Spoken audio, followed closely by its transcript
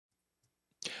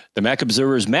The Mac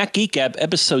Observer's Mac Geek Gab,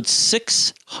 episode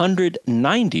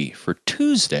 690 for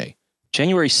Tuesday,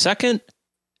 January 2nd,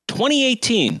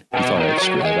 2018. You thought I'd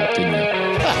screw that up, didn't you?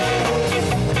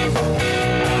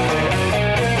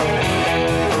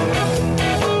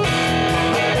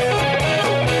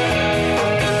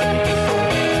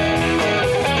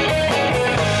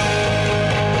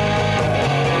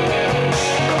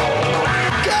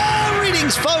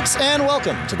 Folks, and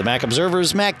welcome to the Mac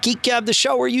Observer's Mac Geek Gab, the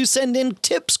show where you send in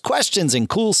tips, questions, and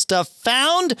cool stuff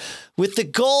found, with the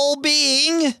goal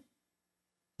being,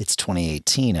 it's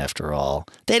 2018 after all,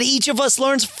 that each of us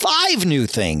learns 5 new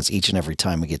things each and every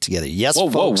time we get together. Yes,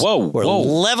 folks, we're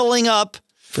leveling up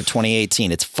for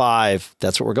 2018. It's 5.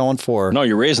 That's what we're going for. No,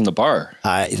 you're raising the bar.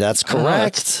 That's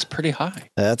correct. That's pretty high.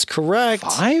 That's correct.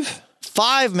 5?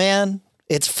 5, man.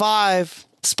 It's 5.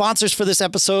 Sponsors for this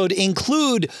episode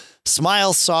include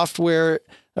Smile Software,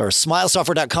 or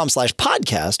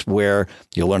smilesoftware.com/podcast, where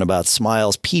you'll learn about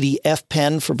Smile's PDF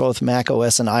pen for both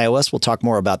macOS and iOS. We'll talk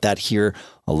more about that here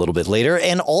a little bit later.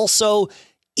 And also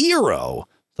Eero,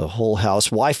 the whole house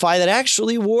Wi-Fi that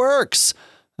actually works.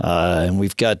 And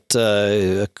we've got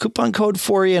a coupon code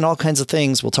for you and all kinds of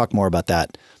things. We'll talk more about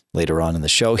that later on in the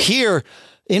show. Here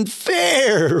in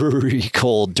very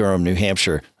cold Durham, New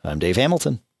Hampshire, I'm Dave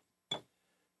Hamilton.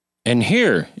 And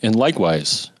here in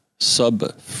likewise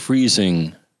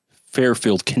sub-freezing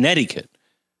Fairfield, Connecticut,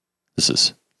 this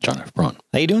is John F. Braun.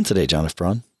 How you doing today, John F.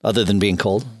 Braun, other than being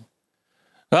cold?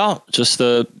 Well, just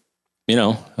helping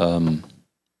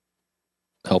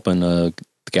the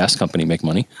gas company make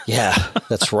money. Yeah,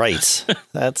 that's right.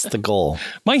 That's the goal.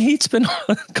 My heat's been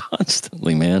on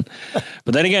constantly, man.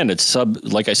 But then again, it's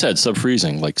like I said,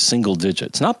 sub-freezing, like single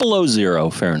digits, not below 0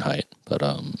 Fahrenheit, but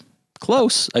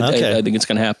close. I think it's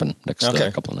going to happen next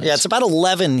couple of nights. Yeah, it's about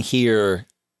 11 here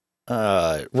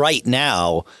right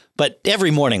now. But every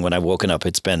morning when I've woken up,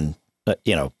 it's been,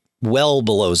 well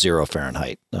below 0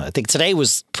 Fahrenheit. I think today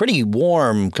was pretty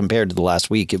warm compared to the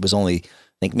last week. It was only,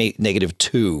 I think,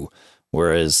 -2,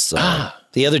 whereas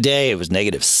the other day it was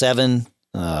 -7.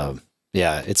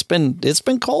 Yeah, it's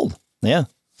been cold. Yeah.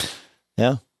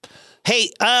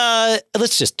 Hey,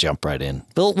 let's just jump right in.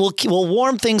 We'll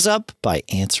warm things up by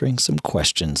answering some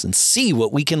questions and see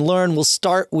what we can learn. We'll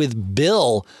start with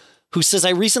Bill, who says, I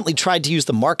recently tried to use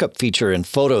the markup feature in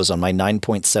Photos on my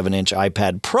 9.7-inch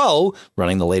iPad Pro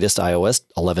running the latest iOS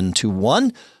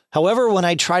 11.2.1. However, when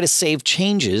I try to save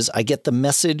changes, I get a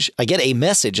message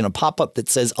and a pop-up that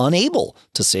says unable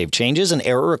to save changes. An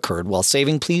error occurred while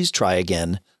saving. Please try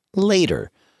again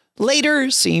later. Later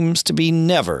seems to be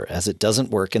never, as it doesn't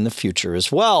work in the future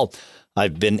as well.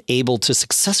 I've been able to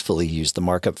successfully use the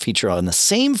markup feature on the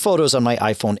same photos on my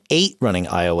iPhone 8 running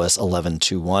iOS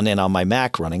 11.2.1 and on my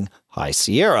Mac running High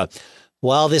Sierra.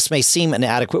 While this may seem an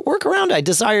adequate workaround, I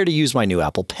desire to use my new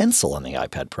Apple Pencil on the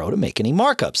iPad Pro to make any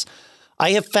markups.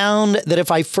 I have found that if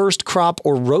I first crop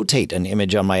or rotate an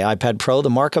image on my iPad Pro, the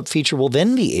markup feature will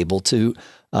then be able to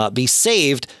be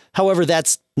saved. However,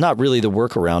 that's not really the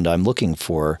workaround I'm looking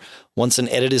for. Once an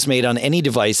edit is made on any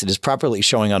device, it is properly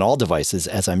showing on all devices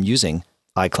as I'm using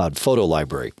iCloud Photo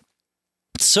Library.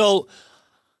 So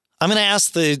I'm going to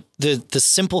ask the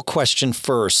simple question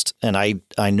first. And I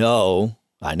know,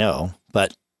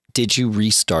 but did you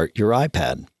restart your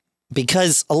iPad?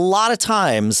 Because a lot of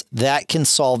times that can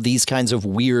solve these kinds of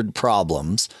weird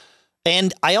problems.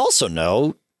 And I also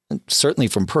know, certainly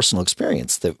from personal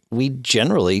experience, that we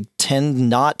generally tend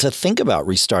not to think about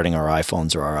restarting our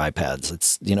iPhones or our iPads.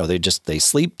 It's, they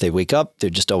sleep, they wake up, they're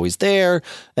just always there.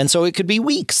 And so it could be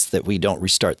weeks that we don't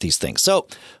restart these things. So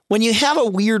when you have a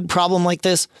weird problem like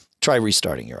this, try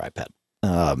restarting your iPad.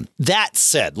 That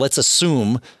said, let's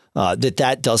assume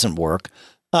that doesn't work.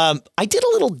 I did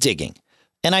a little digging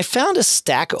and I found a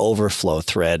Stack Overflow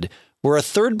thread where a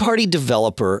third-party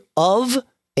developer of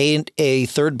a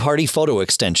third-party photo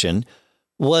extension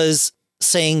was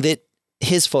saying that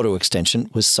his photo extension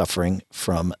was suffering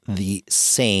from the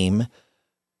same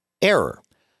error.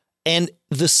 And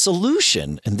the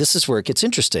solution, and this is where it gets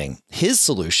interesting, his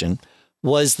solution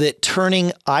was that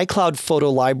turning iCloud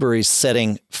Photo Library's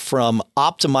setting from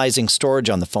optimizing storage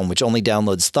on the phone, which only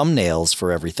downloads thumbnails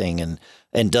for everything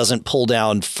and doesn't pull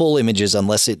down full images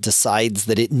unless it decides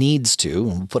that it needs to,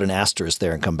 and we'll put an asterisk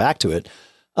there and come back to it.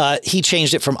 He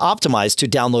changed it from optimized to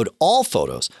download all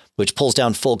photos, which pulls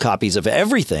down full copies of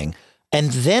everything. And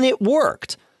then it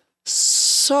worked.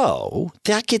 So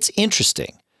that gets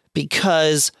interesting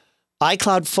because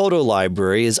iCloud Photo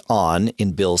Library is on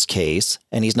in Bill's case,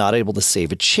 and he's not able to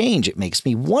save a change. It makes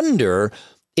me wonder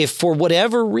if for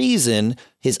whatever reason,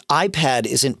 his iPad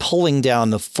isn't pulling down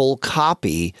the full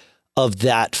copy of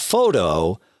that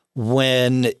photo,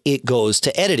 when it goes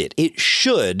to edit it. It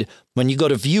should, when you go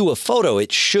to view a photo,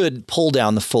 it should pull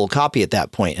down the full copy at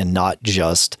that point and not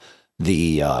just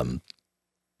the,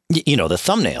 the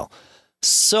thumbnail.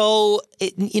 So,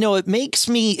 it makes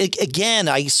me, again,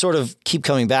 I sort of keep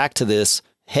coming back to this,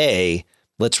 hey,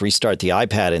 let's restart the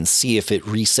iPad and see if it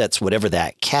resets whatever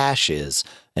that cache is,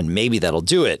 and maybe that'll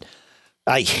do it.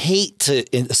 I hate to,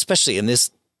 especially in this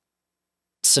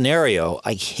scenario,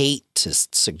 I hate to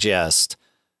suggest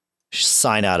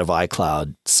sign out of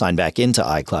iCloud, sign back into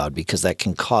iCloud, because that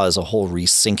can cause a whole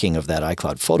resyncing of that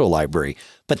iCloud photo library.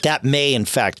 But that may, in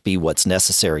fact, be what's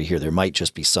necessary here. There might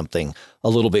just be something a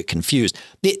little bit confused.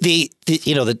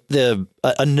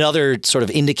 Another sort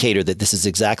of indicator that this is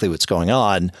exactly what's going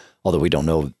on, although we don't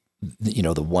know,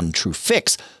 the one true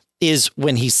fix, is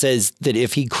when he says that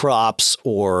if he crops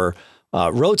or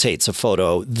rotates a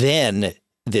photo, then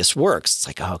this works. It's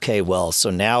like, okay, well,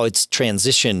 so now it's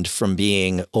transitioned from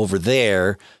being over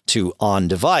there to on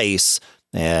device,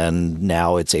 and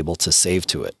now it's able to save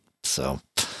to it. So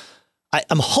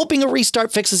I'm hoping a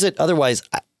restart fixes it. Otherwise,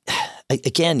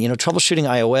 again, troubleshooting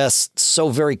iOS so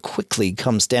very quickly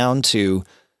comes down to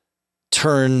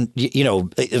turn,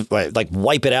 like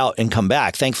wipe it out and come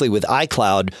back. Thankfully, with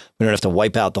iCloud, we don't have to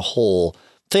wipe out the whole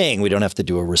thing. We don't have to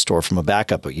do a restore from a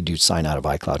backup, but you do sign out of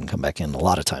iCloud and come back in. A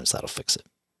lot of times that'll fix it.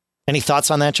 Any thoughts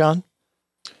on that, John?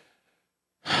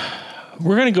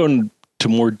 We're going to go into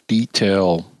more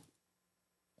detail.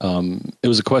 It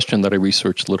was a question that I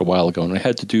researched a little while ago, and it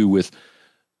had to do with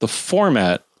the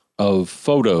format of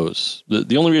photos.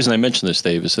 The only reason I mentioned this,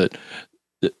 Dave, is that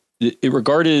it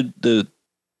regarded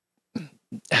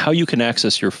how you can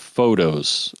access your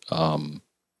photos on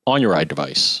your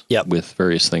iDevice with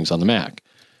various things on the Mac.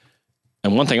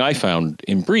 And one thing I found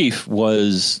in brief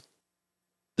was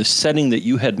the setting that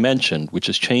you had mentioned, which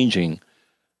is changing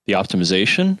the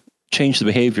optimization, changed the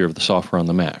behavior of the software on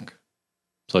the Mac.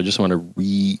 So I just want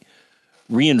to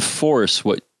reinforce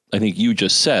what I think you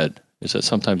just said, is that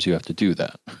sometimes you have to do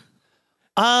that.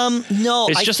 No,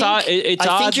 it's just odd.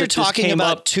 I think you're talking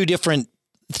about two different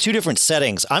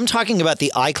settings. I'm talking about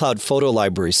the iCloud photo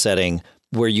library setting,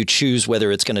 where you choose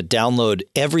whether it's going to download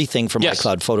everything from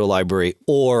iCloud photo library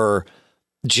or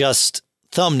just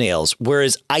thumbnails.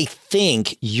 Whereas I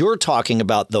think you're talking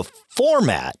about the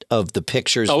format of the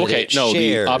pictures. Oh, okay. No,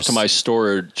 shares. The optimized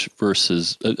storage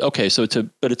versus. Okay, so it's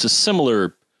a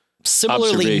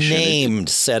similarly named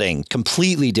setting,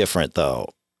 completely different though.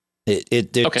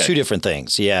 They're two different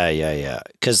things. Yeah.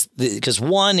 Because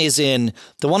one is in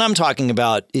the one I'm talking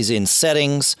about is in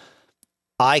settings,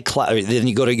 iCloud. Then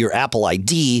you go to your Apple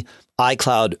ID,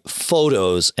 iCloud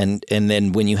Photos, and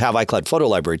then when you have iCloud Photo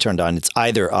Library turned on, it's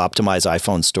either optimize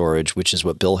iPhone storage, which is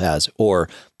what Bill has, or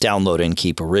download and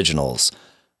keep originals.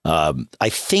 I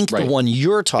think the one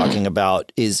you're talking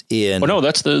about is in. Oh no,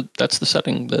 that's the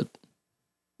setting that.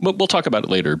 We'll talk about it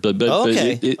later, but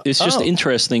it's just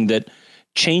interesting that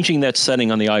changing that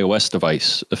setting on the iOS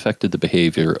device affected the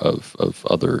behavior of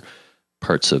other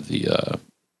parts of the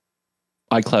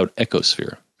iCloud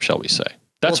ecosphere, shall we say?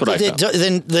 That's what I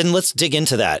found. Then let's dig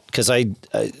into that, because I'm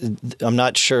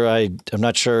not sure. I'm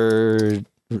not sure.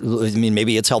 I mean,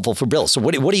 maybe it's helpful for Bill. So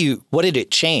what did it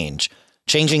change?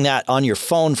 Changing that on your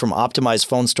phone from optimized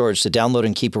phone storage to download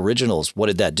and keep originals. What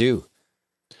did that do?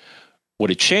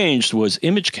 What it changed was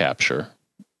image capture.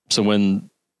 So when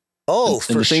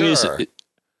for sure.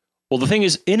 The thing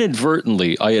is,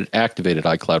 inadvertently, I had activated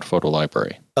iCloud Photo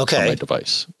Library on my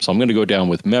device. So I'm going to go down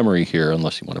with memory here,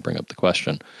 unless you want to bring up the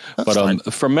question. That's fine.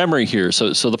 From memory here,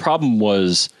 so the problem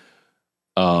was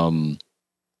when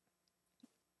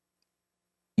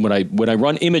I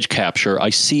run image capture, I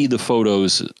see the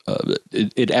photos.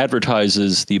 It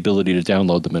advertises the ability to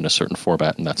download them in a certain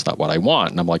format, and that's not what I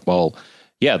want. And I'm like, well,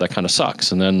 yeah, that kind of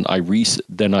sucks. And then I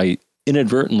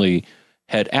inadvertently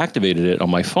had activated it on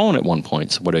my phone at one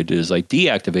point. So what I did is I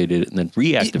deactivated it and then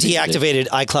reactivated Deactivated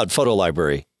iCloud Photo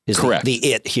Library is correct. The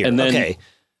it here. And then,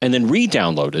 and then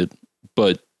re-downloaded,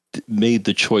 but made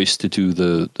the choice to do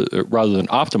the rather than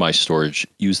optimize storage,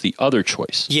 use the other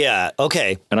choice. Yeah.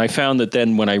 Okay. And I found that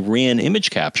then when I ran image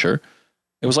capture,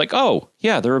 it was like, oh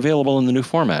yeah, they're available in the new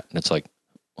format. And it's like,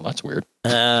 well, that's weird.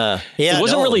 It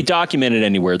wasn't really documented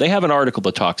anywhere. They have an article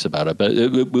that talks about it, but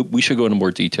we should go into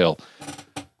more detail.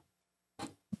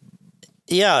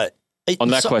 Yeah. On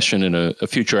that question in a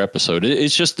future episode.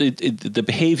 It's just the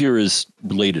behavior is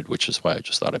related, which is why I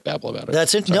just thought I'd babble about it.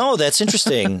 That's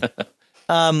interesting.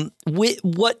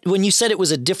 When you said it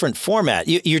was a different format,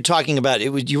 you're talking about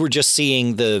it. You were just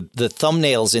seeing the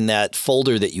thumbnails in that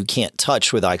folder that you can't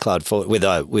touch with iCloud with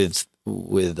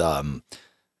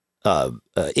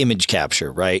image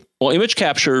capture, right? Well, image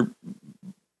capture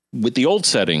with the old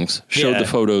settings, showed the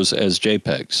photos as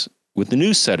JPEGs. With the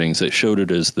new settings, it showed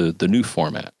it as the new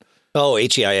format. Oh,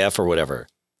 HEIF or whatever.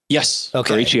 Yes.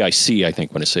 Okay. Or HEIC, I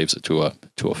think, when it saves it to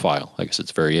a file. I guess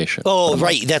it's variation. Oh,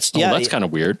 right. That's kind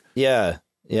of weird. Yeah.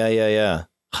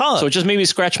 Huh. So it just made me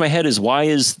scratch my head is why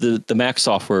is the Mac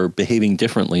software behaving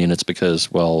differently? And it's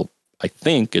because, well, I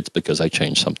think it's because I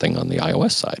changed something on the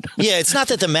iOS side. Yeah, it's not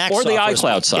that the Mac or the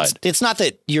iCloud side. It's not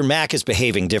that your Mac is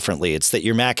behaving differently. It's that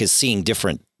your Mac is seeing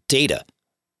different data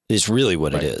is really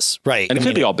what it is. Right. And it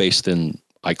could be all based in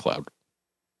iCloud,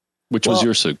 which was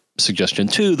your suggestion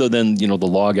too, though then, the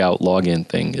log out, log in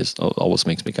thing always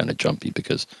makes me kind of jumpy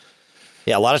because...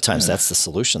 Yeah, a lot of times that's the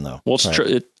solution, though. Well,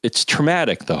 it's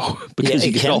traumatic, though, because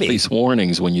you get all these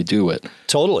warnings when you do it.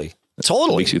 Totally.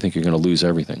 It makes you think you're going to lose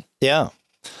everything. Yeah.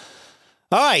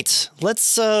 All right.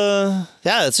 Let's,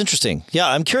 that's interesting. Yeah,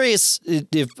 I'm curious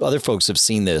if other folks have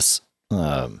seen this.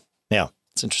 Yeah,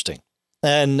 it's interesting.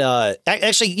 And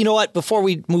actually, you know what? Before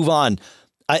we move on,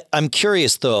 I'm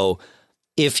curious, though,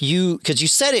 because you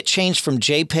said it changed from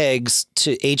JPEGs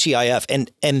to HEIF,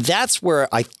 and that's where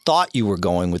I thought you were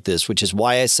going with this, which is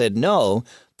why I said, no,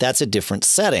 that's a different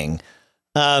setting.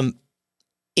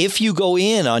 If you go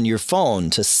in on your phone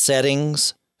to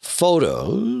settings,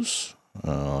 photos,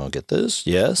 get this,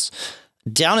 yes.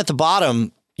 Down at the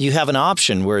bottom, you have an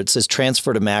option where it says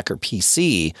transfer to Mac or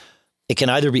PC. It can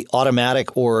either be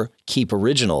automatic or keep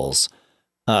originals.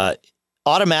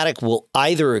 Automatic will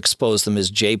either expose them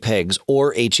as JPEGs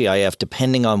or HEIF,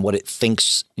 depending on what it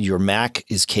thinks your Mac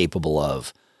is capable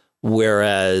of.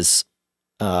 Whereas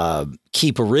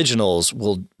keep originals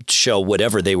will show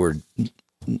whatever they were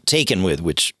taken with,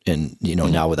 which,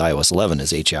 now with iOS 11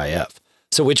 is HEIF.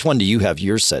 So which one do you have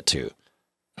yours set to?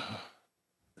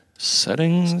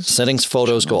 Settings,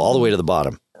 photos, go all the way to the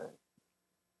bottom.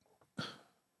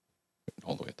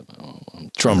 All the way at the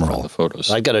bottom. Drum roll. The photos.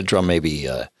 I got to drum maybe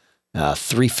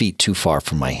 3 feet too far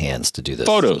from my hands to do this.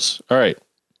 Photos. All right.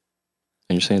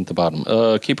 And you're saying at the bottom,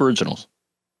 keep originals.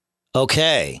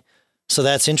 Okay. So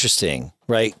that's interesting,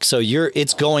 right? So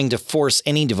it's going to force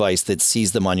any device that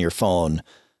sees them on your phone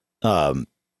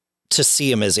to see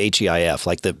them as HEIF,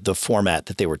 like the format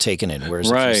that they were taken in.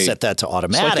 Whereas if you set that to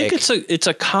automatic. So I think it's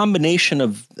a combination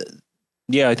of,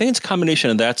 I think it's a combination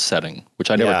of that setting,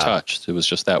 which I never touched. It was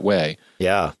just that way.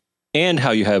 Yeah. And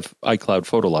how you have iCloud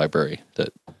photo library that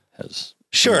has.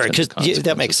 Sure, because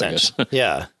that makes sense.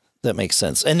 Yeah, that makes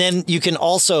sense. And then you can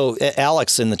also,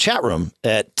 Alex in the chat room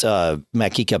at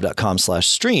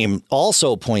macgeekup.com/stream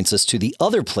also points us to the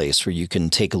other place where you can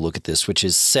take a look at this, which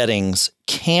is settings,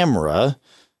 camera,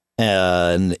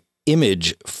 and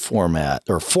image format,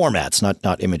 or formats,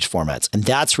 not image formats. And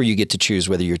that's where you get to choose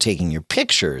whether you're taking your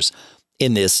pictures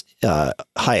in this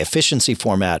high efficiency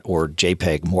format or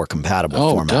JPEG more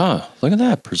compatible format. Oh, duh. Look at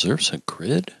that. Preserves a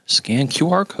grid. Scan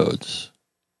QR codes.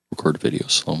 Record video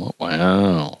slow-mo.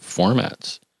 Wow.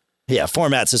 Formats. Yeah,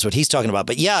 formats is what he's talking about.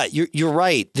 But yeah, you're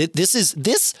right. This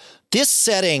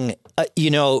setting,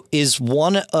 is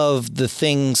one of the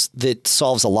things that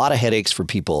solves a lot of headaches for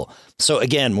people. So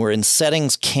again, we're in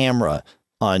settings, camera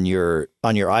on your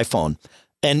iPhone.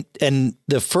 And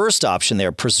the first option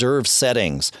there, preserve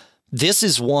settings. This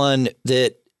is one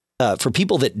that for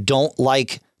people that don't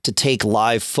like to take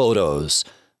live photos,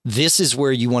 this is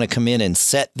where you want to come in and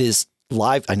set this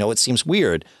live. I know it seems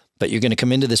weird, but you're going to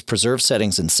come into this preserve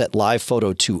settings and set live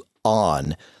photo to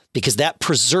on, because that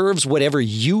preserves whatever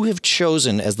you have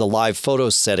chosen as the live photo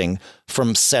setting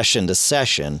from session to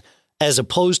session, as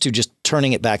opposed to just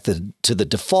turning it back to the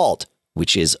default,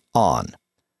 which is on.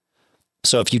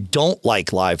 So if you don't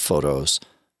like live photos,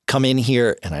 come in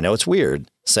here, and I know it's weird,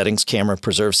 settings, camera,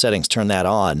 preserve settings, turn that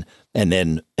on, and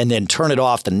then turn it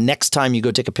off the next time you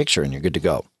go take a picture, and you're good to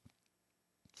go.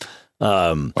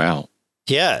 Wow.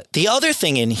 Yeah. The other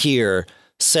thing in here,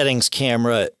 settings,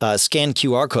 camera, scan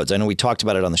QR codes. I know we talked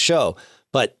about it on the show,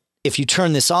 but if you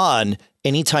turn this on,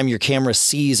 anytime your camera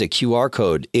sees a QR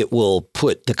code, it will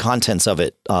put the contents of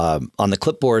it on the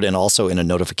clipboard and also in a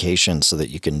notification so that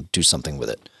you can do something with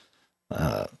it.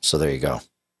 So there you go.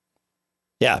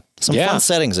 Yeah, some fun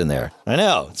settings in there. I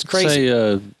know, it's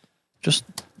crazy. Just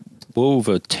wove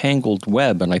a tangled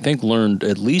web, and I think learned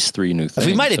at least 3 new things.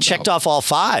 We might have checked off all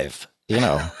 5,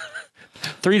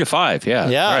 3 to 5, yeah.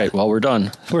 All right, well, we're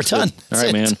done. We're done. All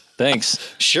right, man. Thanks.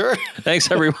 Sure.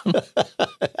 Thanks, everyone.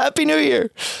 Happy New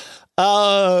Year.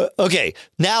 Okay,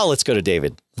 now let's go to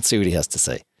David. Let's see what he has to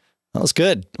say. That was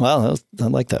good. Well, I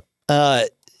like that.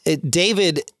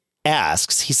 David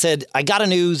asks, he said, I got a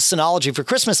new Synology for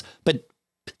Christmas, but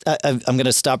I'm going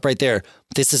to stop right there.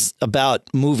 This is about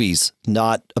movies,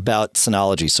 not about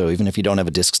Synology. So even if you don't have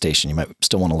a disk station, you might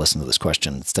still want to listen to this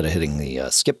question instead of hitting the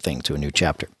skip thing to a new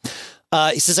chapter.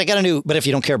 He says, I got a new, but if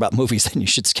you don't care about movies, then you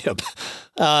should skip.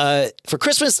 For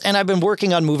Christmas, and I've been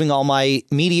working on moving all my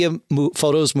media,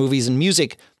 photos, movies, and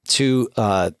music to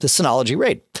the Synology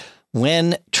RAID.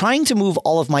 When trying to move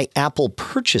all of my Apple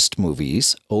purchased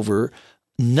movies over,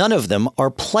 none of them are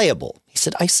playable. He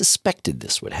said, I suspected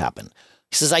this would happen.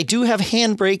 He says, I do have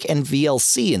Handbrake and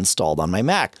VLC installed on my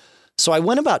Mac. So I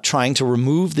went about trying to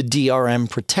remove the DRM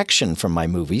protection from my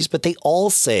movies, but they all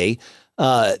say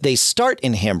they start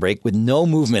in Handbrake with no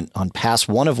movement on past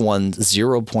 1 of 1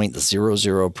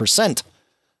 0.00%.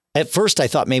 At first, I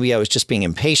thought maybe I was just being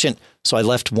impatient, so I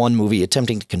left one movie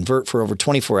attempting to convert for over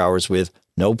 24 hours with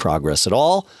no progress at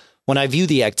all. When I view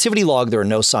the activity log, there are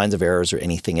no signs of errors or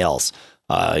anything else.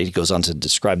 He goes on to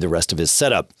describe the rest of his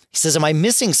setup. He says, am I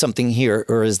missing something here,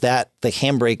 or is that the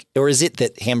Handbrake, or is it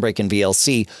that Handbrake and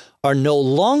VLC are no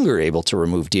longer able to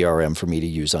remove DRM for me to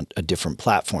use on a different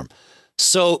platform?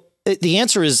 So the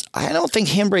answer is, I don't think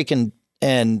Handbrake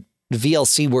and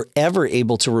VLC were ever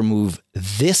able to remove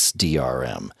this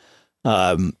DRM.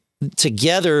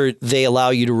 Together, they allow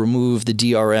you to remove the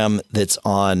DRM that's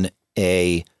on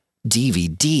a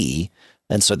DVD.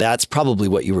 And so that's probably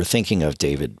what you were thinking of,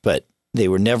 David. But they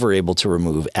were never able to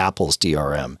remove Apple's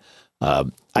DRM.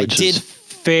 Which is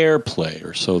Fair Play,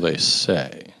 or so they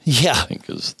say. Yeah. I think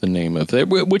is the name of it,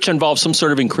 which involves some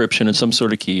sort of encryption and some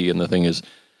sort of key. And the thing is,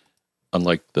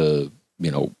 unlike the,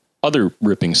 other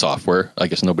ripping software, I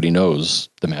guess nobody knows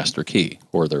the master key,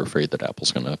 or they're afraid that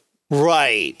Apple's going to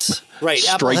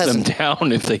strike them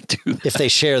down if they do that. If they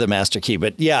share the master key.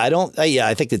 But yeah,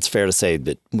 I think it's fair to say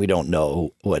that we don't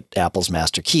know what Apple's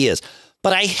master key is.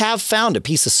 But I have found a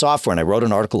piece of software, and I wrote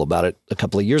an article about it a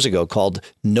couple of years ago called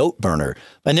NoteBurner.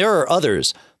 And there are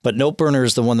others, but NoteBurner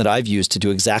is the one that I've used to do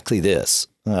exactly this,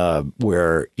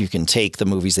 where you can take the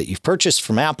movies that you've purchased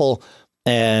from Apple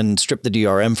and strip the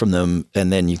DRM from them,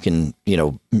 and then you can,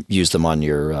 use them on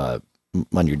your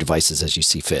devices as you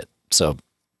see fit. So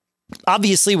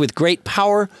obviously, with great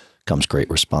power comes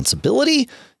great responsibility.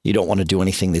 You don't want to do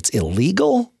anything that's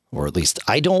illegal. Or at least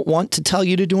I don't want to tell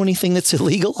you to do anything that's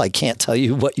illegal. I can't tell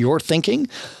you what you're thinking.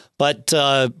 But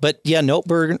yeah,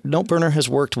 NoteBurner has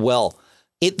worked well.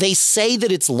 They say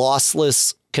that it's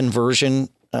lossless conversion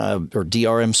or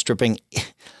DRM stripping.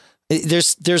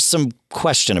 There's some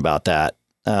question about that.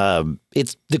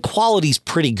 The quality's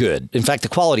pretty good. In fact, the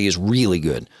quality is really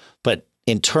good. But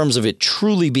in terms of it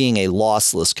truly being a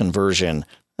lossless conversion,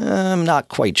 I'm not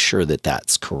quite sure that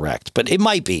that's correct. But it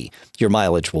might be. Your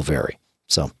mileage will vary.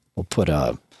 So we'll put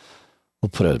a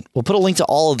link to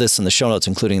all of this in the show notes,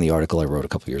 including the article I wrote a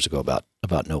couple of years ago about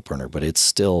NoteBurner. But it's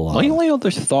still my only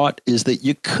other thought is that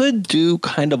you could do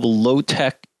kind of a low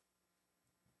tech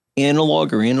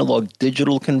analog or analog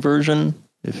digital conversion,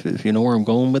 if you know where I'm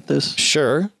going with this.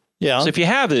 Sure. Yeah. So if you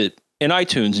have it in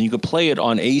iTunes and you could play it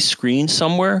on a screen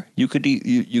somewhere, you could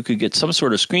get some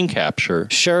sort of screen capture.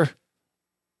 Sure.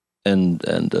 And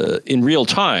in real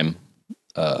time,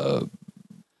 do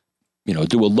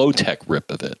a low tech rip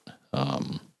of it.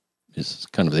 Is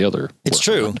kind of the other. It's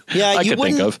true. Yeah, I could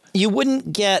think of. You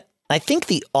wouldn't get. I think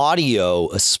the audio,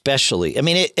 especially. I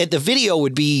mean, the video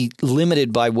would be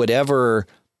limited by whatever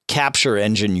capture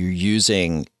engine you're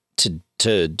using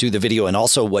to do the video, and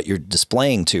also what you're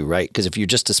displaying to, right? Because if you're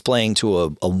just displaying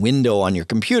to a window on your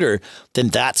computer, then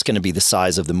that's going to be the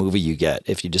size of the movie you get.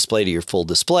 If you display to your full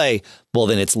display, well,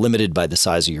 then it's limited by the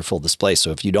size of your full display. So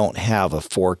if you don't have a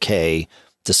 4K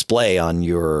display on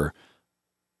your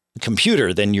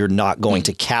computer, then you're not going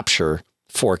to capture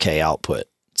 4K output.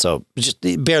 So just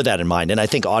bear that in mind. And I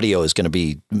think audio is going to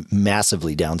be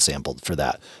massively downsampled for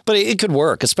that. But it could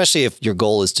work, especially if your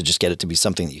goal is to just get it to be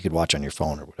something that you could watch on your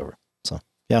phone or whatever. So,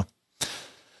 yeah.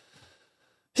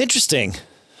 Interesting.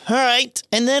 All right.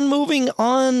 And then moving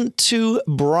on to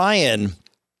Brian,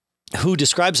 who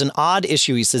describes an odd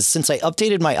issue. He says, since I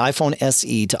updated my iPhone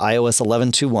SE to iOS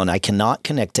 11.2.1, I cannot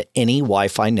connect to any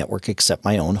Wi-Fi network except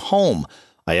my own home.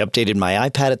 I updated my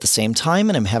iPad at the same time,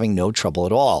 and I'm having no trouble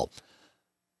at all.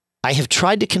 I have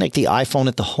tried to connect the iPhone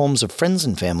at the homes of friends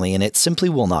and family, and it simply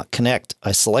will not connect.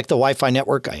 I select the Wi-Fi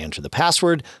network, I enter the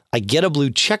password, I get a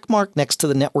blue check mark next to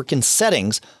the network in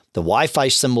settings. The Wi-Fi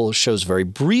symbol shows very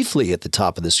briefly at the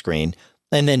top of the screen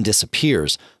and then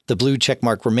disappears. The blue check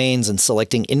mark remains, and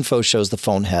selecting info shows the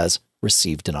phone has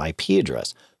received an IP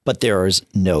address, but there is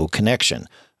no connection.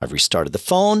 I've restarted the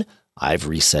phone. I've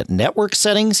reset network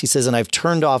settings, he says, and I've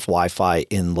turned off Wi-Fi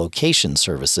in location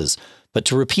services. But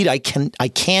to repeat, I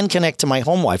can connect to my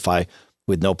home Wi-Fi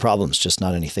with no problems, just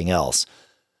not anything else.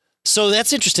 So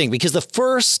that's interesting because the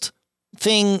first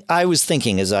thing I was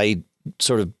thinking as I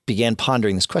sort of began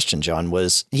pondering this question, John,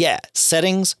 was,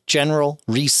 settings, general,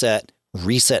 reset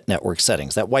network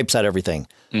settings. That wipes out everything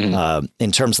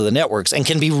in terms of the networks and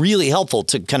can be really helpful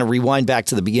to kind of rewind back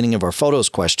to the beginning of our photos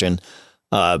question,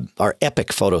 our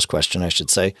epic photos question, I should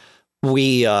say.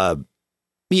 We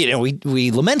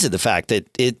lamented the fact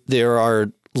that there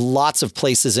are lots of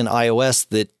places in iOS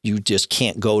that you just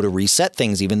can't go to reset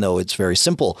things, even though it's very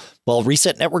simple. Well,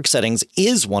 reset network settings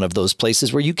is one of those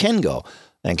places where you can go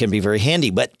and can be very handy.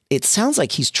 But it sounds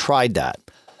like he's tried that.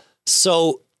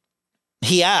 So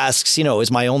he asks,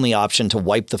 is my only option to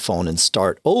wipe the phone and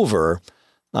start over?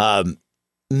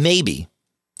 Maybe.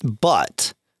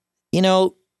 But,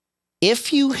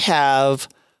 if you have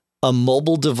a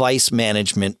mobile device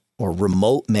management or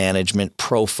remote management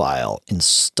profile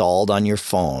installed on your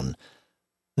phone,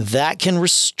 that can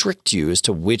restrict you as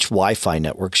to which Wi-Fi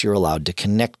networks you're allowed to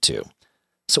connect to.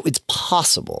 So it's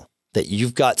possible that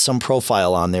you've got some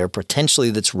profile on there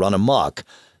potentially that's run amok,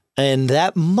 and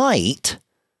that might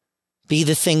be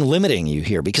the thing limiting you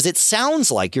here, because it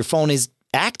sounds like your phone is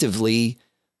actively,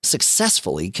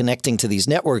 successfully connecting to these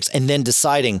networks and then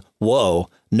deciding, whoa,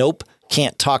 nope,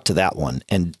 can't talk to that one,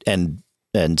 and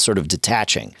sort of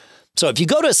detaching. So if you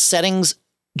go to settings,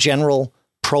 general,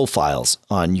 profiles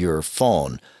on your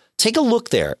phone, take a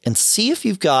look there and see if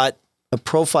you've got a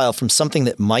profile from something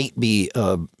that might be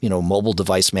a mobile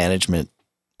device management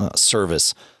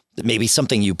service, that maybe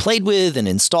something you played with and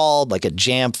installed, like a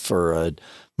Jamf or a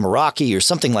Meraki or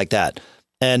something like that.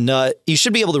 And you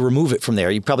should be able to remove it from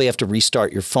there. You probably have to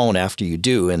restart your phone after you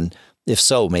do, and if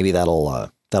so, maybe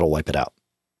that'll wipe it out.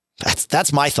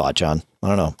 That's my thought, John. I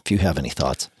don't know if you have any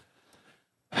thoughts.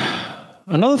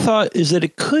 Another thought is that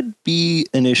it could be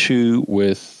an issue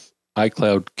with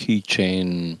iCloud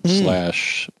keychain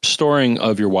 / storing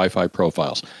of your Wi-Fi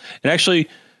profiles. And actually,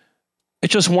 it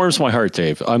just warms my heart,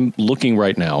 Dave. I'm looking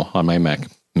right now on my Mac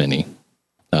Mini.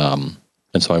 And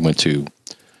so I went to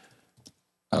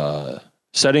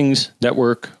settings,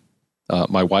 network,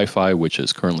 my Wi-Fi, which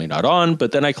is currently not on,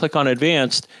 but then I click on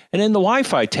advanced, and in the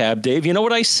Wi-Fi tab, Dave, you know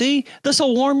what I see? This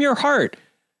will warm your heart.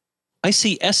 I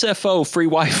see SFO free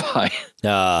Wi-Fi.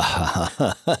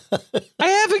 I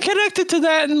haven't connected to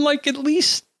that in at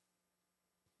least.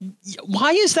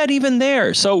 Why is that even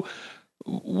there? So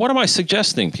what am I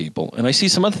suggesting, people? And I see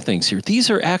some other things here. These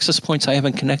are access points I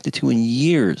haven't connected to in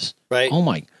years. Right. Oh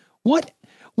my, what,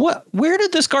 where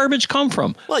did this garbage come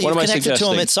from? Well, you connected to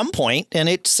them at some point and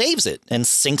it saves it and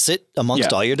syncs it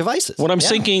amongst all your devices. What I'm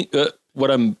thinking,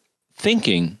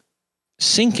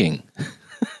 syncing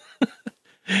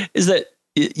is that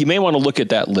you may want to look at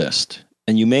that list,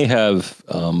 and you may have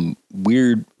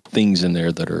weird things in there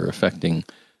that are affecting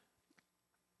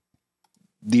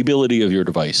the ability of your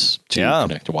device to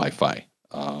connect to Wi-Fi.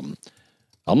 I'm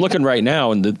looking right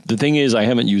now, and the thing is, I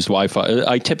haven't used Wi-Fi.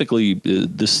 I typically,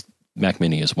 this Mac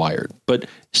Mini is wired, but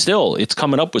still, it's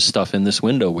coming up with stuff in this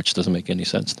window, which doesn't make any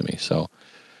sense to me. So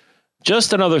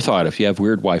just another thought, if you have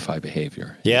weird Wi-Fi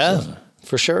behavior.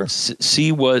 For sure.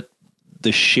 See what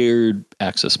the shared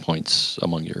access points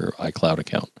among your iCloud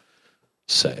account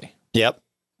say. Yep.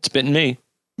 It's bitten me.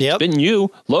 Yep. It's bitten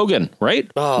you. Logan, right?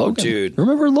 Oh, Logan. dude.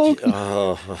 Remember Logan?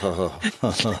 I'll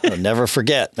never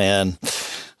forget, man.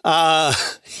 I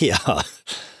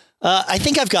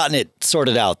think I've gotten it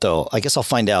sorted out, though. I guess I'll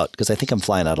find out, because I think I'm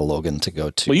flying out of Logan to go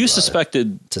to. Well, you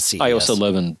suspected to see iOS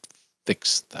 11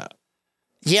 fixed that.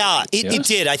 Yeah, it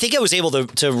did. I think I was able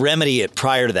to remedy it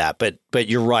prior to that, but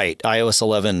you're right. iOS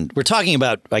 11, we're talking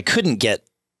about, I couldn't get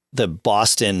the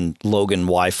Boston Logan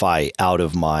Wi-Fi out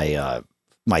of my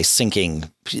my syncing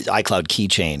iCloud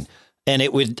keychain, and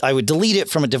I would delete it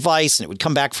from a device and it would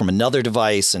come back from another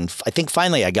device, and I think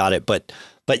finally I got it. But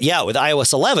yeah, with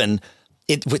iOS 11,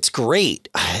 it's great.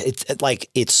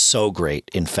 It's so great,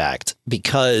 in fact,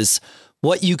 because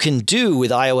what you can do with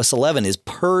iOS 11 is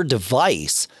per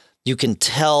device, you can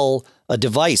tell a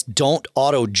device, don't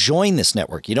auto join this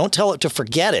network. You don't tell it to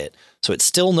forget it. So it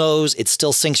still knows, it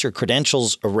still syncs your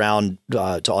credentials around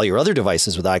to all your other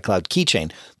devices with iCloud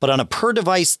Keychain. But on a per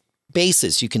device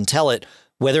basis, you can tell it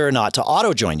whether or not to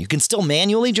auto join. You can still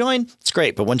manually join. It's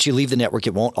great. But once you leave the network,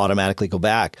 it won't automatically go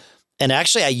back. And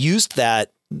actually, I used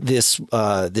that this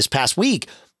past week.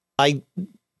 I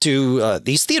do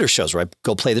these theater shows where I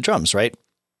go play the drums, right?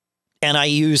 And I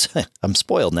use, I'm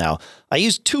spoiled now. I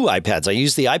use two iPads. I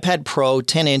use the iPad Pro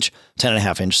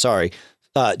 10.5 inch,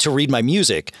 to read my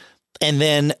music. And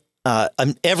then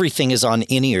everything is on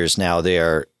in-ears now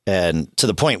there And to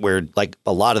the point where like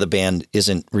a lot of the band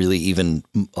isn't really even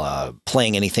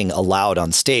playing anything aloud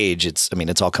on stage.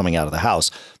 It's all coming out of the house.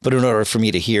 But in order for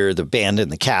me to hear the band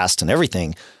and the cast and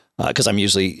everything, because I'm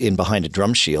usually in behind a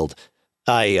drum shield,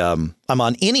 I'm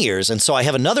on in-ears. And so I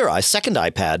have a second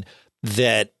iPad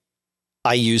that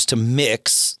I use to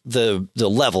mix the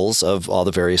levels of all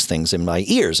the various things in my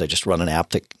ears. I just run an app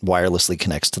that wirelessly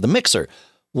connects to the mixer.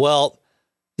 Well,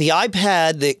 the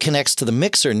iPad that connects to the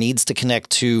mixer needs to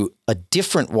connect to a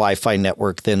different Wi-Fi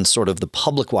network than sort of the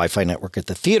public Wi-Fi network at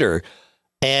the theater.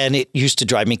 And it used to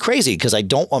drive me crazy because I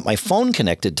don't want my phone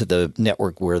connected to the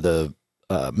network where the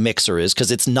mixer is, because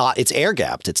it's air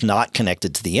gapped. It's not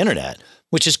connected to the internet,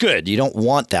 which is good. You don't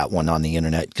want that one on the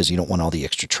internet because you don't want all the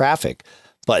extra traffic.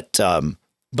 But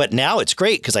now it's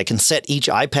great because I can set each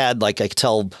iPad, like I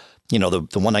tell, the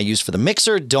one I use for the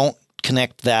mixer, don't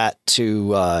connect that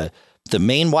to the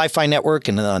main Wi-Fi network,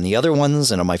 and then on the other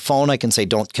ones and on my phone, I can say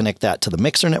don't connect that to the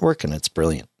mixer network, and it's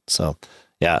brilliant. So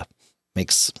yeah,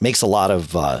 makes a lot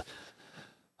of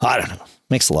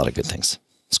makes a lot of good things.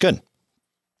 It's good.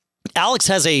 Alex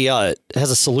has a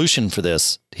solution for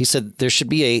this. He said there should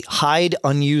be a hide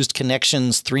unused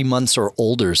connections 3 months or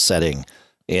older setting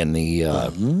in the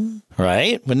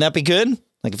right. Wouldn't that be good?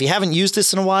 Like if you haven't used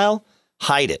this in a while,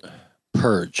 hide it.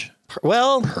 Purge.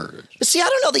 Purge. See, I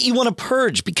don't know that you want to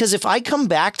purge, because if I come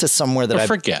back to somewhere that I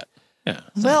forget. Yeah.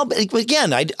 Well, but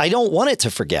again, I don't want it to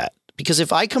forget, because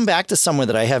if I come back to somewhere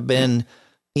that I have been,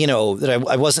 that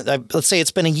I wasn't, let's say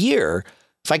it's been a year.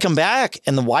 If I come back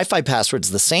and the Wi-Fi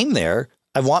password's the same there,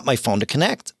 I want my phone to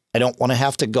connect. I don't want to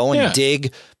have to go and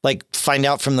dig, like find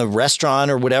out from the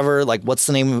restaurant or whatever, like what's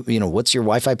the name of, what's your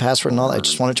Wi-Fi password and all that. I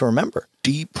just want it to remember.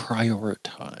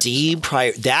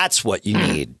 Deprioritize. That's what you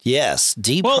need. Yes.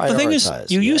 Deprioritize. Well, the thing is,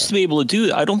 you used to be able to do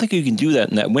that. I don't think you can do that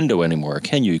in that window anymore.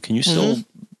 Can you? Can you still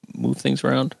move things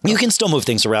around? You can still move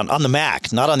things around on the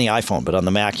Mac, not on the iPhone, but on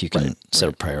the Mac, you can set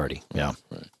a priority. Yeah.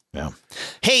 Right. Yeah.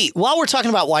 Hey, while we're talking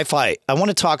about Wi-Fi, I want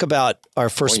to talk about our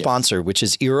first sponsor, which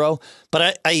is Eero.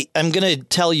 But I'm going to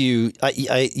tell you,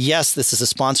 yes, this is a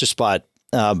sponsor spot,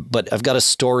 but I've got a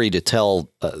story to tell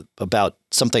about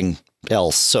something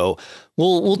else. So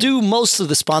we'll do most of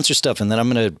the sponsor stuff, and then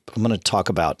I'm going to talk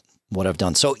about what I've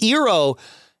done. So Eero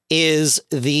is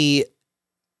the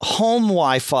home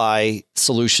Wi-Fi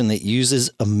solution that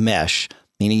uses a mesh,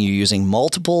 meaning you're using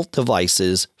multiple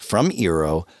devices from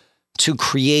Eero to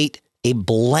create a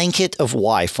blanket of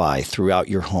Wi-Fi throughout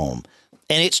your home.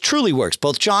 And it truly works.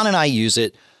 Both John and I use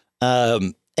it.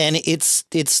 And it's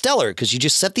stellar because you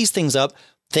just set these things up.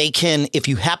 They can, if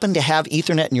you happen to have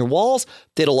Ethernet in your walls,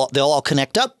 they'll all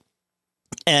connect up,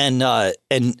 and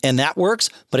that works.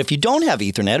 But if you don't have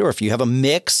Ethernet, or if you have a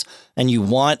mix and you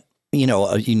want,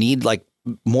 you need like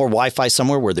more Wi-Fi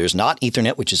somewhere where there's not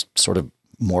Ethernet, which is sort of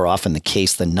more often the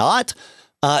case than not,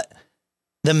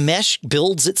 the mesh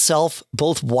builds itself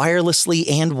both wirelessly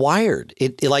and wired.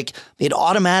 It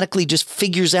automatically just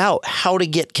figures out how to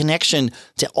get connection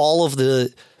to all of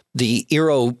the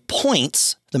Eero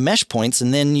points, the mesh points,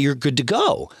 and then you're good to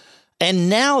go.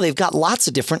 And now they've got lots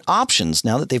of different options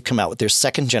now that they've come out with their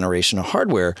second generation of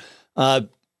hardware. The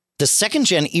second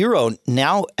gen Eero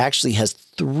now actually has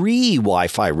 3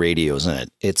 Wi-Fi radios in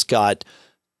it. It's got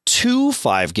 2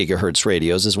 5 gigahertz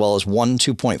radios as well as 1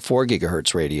 2.4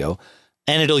 gigahertz radio.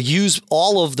 And it'll use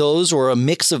all of those or a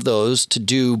mix of those to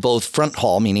do both front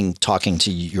haul, meaning talking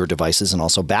to your devices, and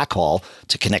also back haul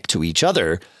to connect to each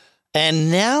other.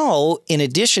 And now, in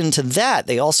addition to that,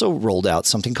 they also rolled out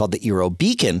something called the Eero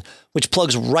Beacon, which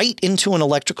plugs right into an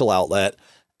electrical outlet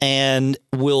and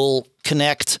will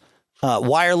connect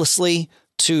wirelessly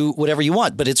to whatever you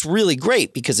want. But it's really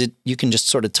great because you can just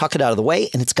sort of tuck it out of the way,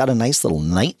 and it's got a nice little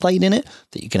night light in it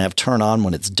that you can have turn on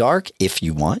when it's dark. If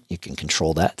you want, you can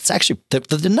control that. It's actually,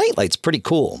 the night light's pretty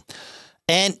cool.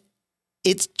 And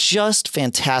it's just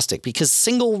fantastic because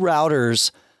single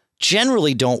routers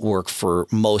generally don't work for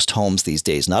most homes these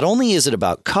days. Not only is it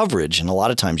about coverage, and a lot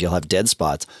of times you'll have dead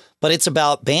spots, but it's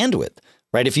about bandwidth,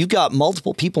 right? If you've got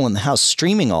multiple people in the house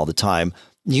streaming all the time,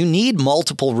 you need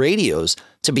multiple radios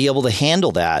to be able to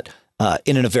handle that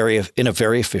in a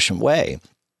very efficient way.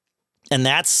 And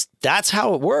that's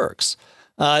how it works.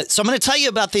 So I'm going to tell you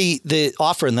about the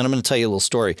offer, and then I'm going to tell you a little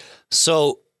story.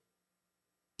 So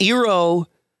Eero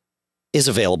is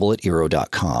available at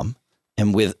Eero.com.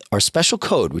 And with our special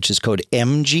code, which is code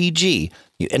MGG,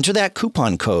 you enter that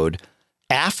coupon code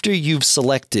after you've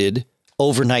selected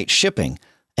overnight shipping.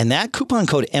 And that coupon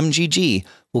code MGG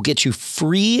will get you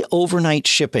free overnight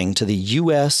shipping to the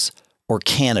U.S. or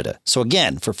Canada. So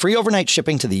again, for free overnight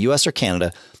shipping to the U.S. or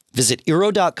Canada, visit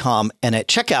Eero.com, and at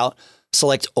checkout,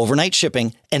 select overnight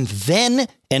shipping, and then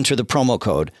enter the promo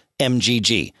code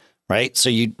MGG, right? So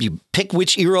you pick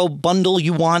which Eero bundle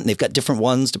you want, and they've got different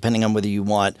ones depending on whether you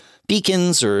want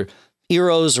beacons or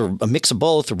Eeros or a mix of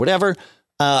both or whatever.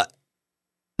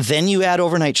 Then you add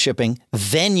overnight shipping,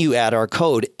 then you add our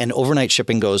code, and overnight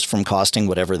shipping goes from costing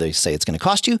whatever they say it's going to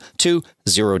cost you to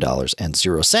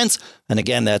 $0.00. And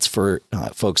again, that's for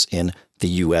folks in the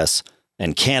US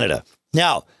and Canada.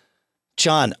 Now,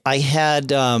 John, I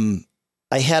had an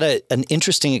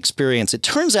interesting experience. It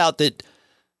turns out that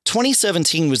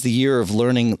 2017 was the year of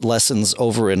learning lessons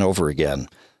over and over again.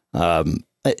 And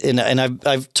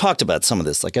I've talked about some of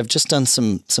this. Like I've just done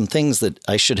some things that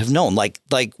I should have known. Like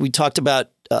we talked about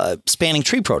spanning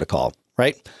tree protocol,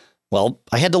 right? Well,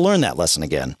 I had to learn that lesson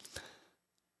again.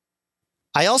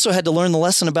 I also had to learn the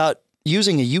lesson about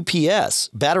using a UPS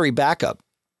battery backup.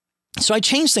 So I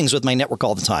change things with my network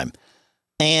all the time,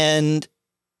 and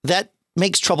that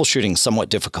makes troubleshooting somewhat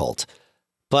difficult.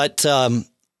 But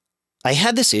I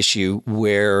had this issue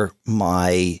where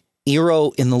my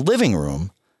Eero in the living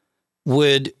room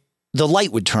the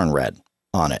light would turn red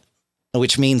on it,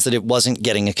 which means that it wasn't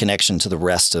getting a connection to the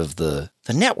rest of the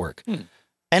network. And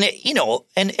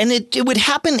it would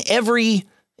happen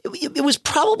it was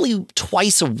probably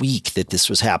twice a week that this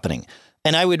was happening.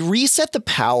 And I would reset the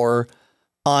power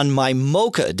on my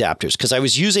Mocha adapters because I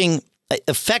was using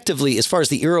effectively, as far as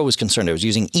the Eero was concerned, I was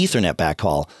using Ethernet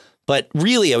backhaul, but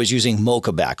really I was using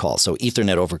Mocha backhaul. So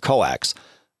Ethernet over coax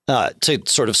to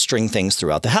sort of string things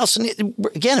throughout the house. And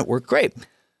it worked great.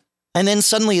 And then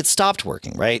suddenly it stopped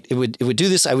working, right? It would do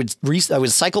this. I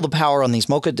would cycle the power on these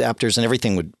Mocha adapters and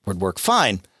everything would work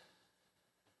fine.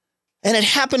 And it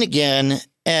happened again.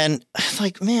 And I'm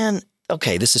like, man,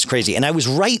 okay, this is crazy. And I was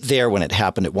right there when it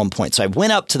happened at one point. So I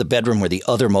went up to the bedroom where the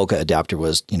other Mocha adapter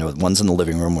was, one's in the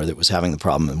living room where it was having the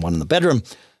problem and one in the bedroom.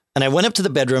 And I went up to the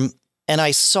bedroom and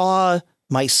I saw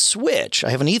my switch. I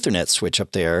have an Ethernet switch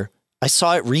up there. I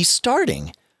saw it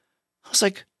restarting. I was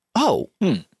like, oh,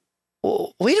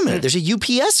 well, wait a minute, there's a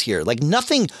UPS here. Like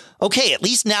nothing. Okay, at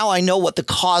least now I know what the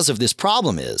cause of this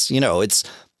problem is.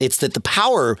 It's that the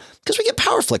power, because we get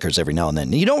power flickers every now and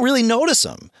then. You don't really notice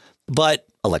them, but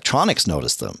electronics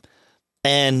notice them.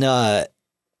 And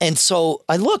so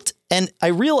I looked and I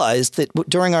realized that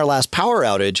during our last power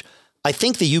outage, I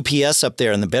think the UPS up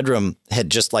there in the bedroom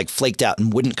had just like flaked out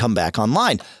and wouldn't come back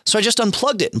online. So I just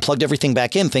unplugged it and plugged everything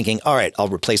back in thinking, all right, I'll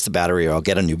replace the battery or I'll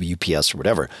get a new UPS or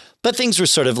whatever. But things were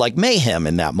sort of like mayhem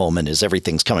in that moment as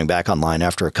everything's coming back online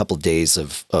after a couple of days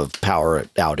of power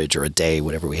outage or a day,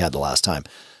 whatever we had the last time.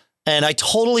 And I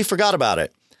totally forgot about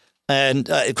it. And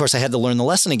of course, I had to learn the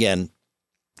lesson again.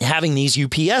 Having these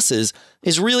UPSs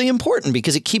is really important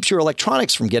because it keeps your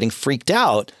electronics from getting freaked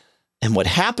out. And what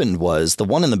happened was the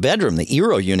one in the bedroom, the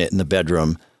Eero unit in the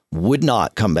bedroom, would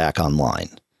not come back online.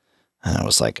 And I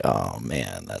was like, oh,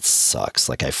 man, that sucks.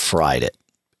 Like I fried it,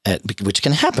 which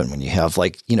can happen when you have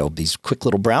these quick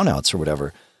little brownouts or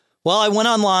whatever. Well, I went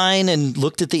online and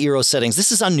looked at the Eero settings.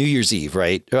 This is on New Year's Eve,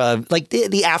 right? Like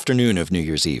the afternoon of New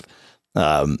Year's Eve.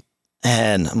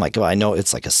 And I'm like, oh, I know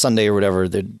it's like a Sunday or whatever.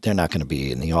 They're not going to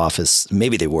be in the office.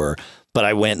 Maybe they were. But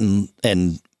I went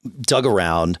and dug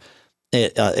around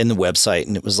in the website,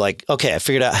 and it was like, okay, I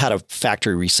figured out how to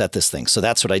factory reset this thing. So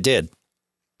that's what I did.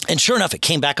 And sure enough, it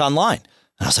came back online.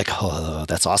 And I was like, oh,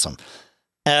 that's awesome.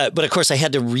 But of course, I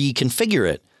had to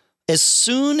reconfigure it. As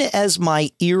soon as my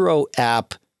Eero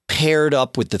app paired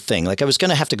up with the thing, like I was going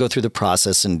to have to go through the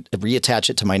process and reattach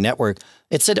it to my network,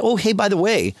 it said, oh, hey, by the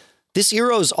way, this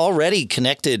Eero is already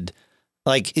connected.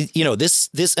 Like, an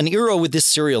Eero with this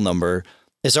serial number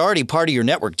is already part of your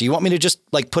network. Do you want me to just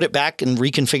put it back and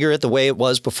reconfigure it the way it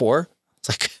was before? It's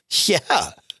like, yeah,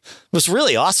 it was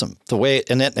really awesome the way,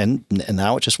 and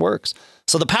now it just works.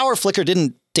 So the power flicker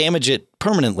didn't damage it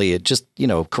permanently. It just,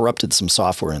 corrupted some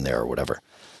software in there or whatever.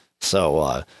 So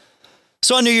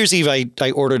on New Year's Eve,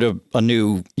 I ordered a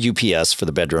new UPS for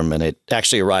the bedroom, and it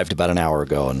actually arrived about an hour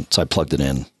ago. And so I plugged it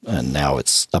in, and now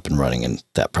it's up and running, and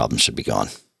that problem should be gone.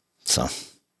 So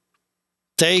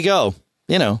there you go.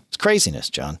 It's craziness,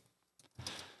 John.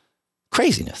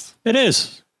 Craziness. It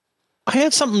is. I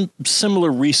had something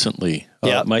similar recently.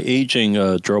 My aging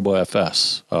Drobo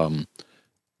FS.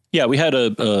 We had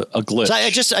a glitch.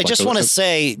 So I just want to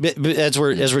say, as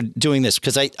we're doing this,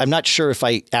 because I'm not sure if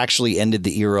I actually ended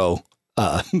the Eero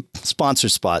sponsor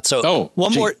spot. So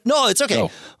more. No, it's okay. No.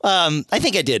 I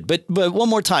think I did, but one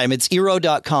more time. It's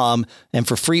Eero.com, and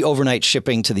for free overnight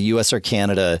shipping to the US or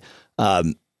Canada.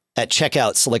 At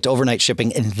checkout, select overnight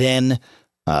shipping, and then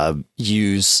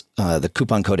use the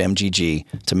coupon code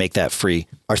MGG to make that free.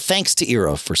 Our thanks to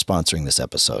Eero for sponsoring this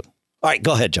episode. All right,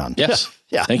 go ahead, John. Yes.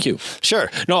 Yeah. Thank you. Sure.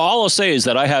 No, all I'll say is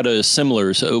that I had a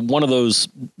similar, one of those,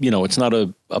 it's not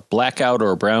a blackout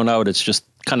or a brownout. It's just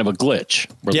kind of a glitch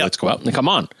where the lights go out and they come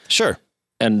on. Sure.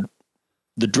 And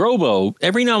the Drobo,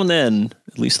 every now and then,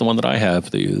 at least the one that I have,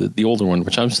 the older one,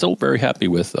 which I'm still very happy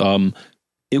with,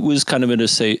 it was kind of in a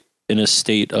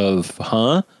state of,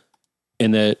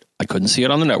 in that I couldn't see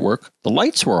it on the network. The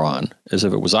lights were on as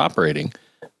if it was operating.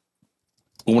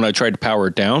 When I tried to power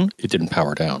it down, it didn't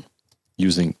power down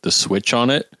using the switch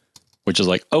on it, which is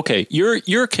like, okay,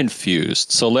 you're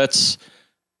confused. So let's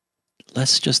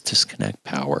just disconnect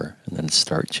power and then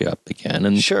start you up again.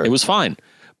 And sure, it was fine.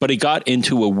 But it got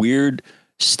into a weird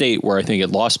state where I think it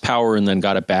lost power and then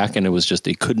got it back. And it was just,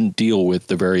 it couldn't deal with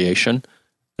the variation.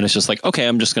 And it's just like, okay,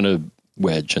 I'm just going to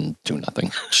wedge and do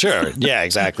nothing. Sure. Yeah,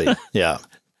 exactly. Yeah.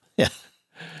 Yeah.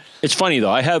 It's funny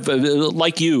though. I have,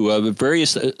 like you,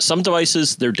 various, some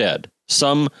devices, they're dead.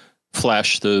 Some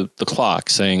flash the clock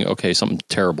saying, okay, something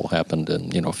terrible happened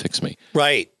and, fix me.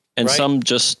 Right. And right. some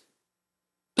just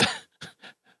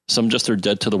are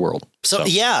dead to the world. So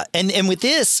yeah. And with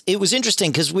this, it was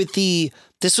interesting because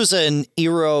this was an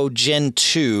Eero Gen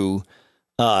 2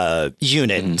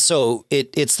 unit. Mm-hmm. So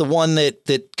it's the one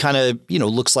that kind of,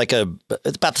 looks like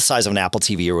it's about the size of an Apple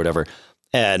TV or whatever.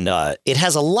 And it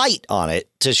has a light on it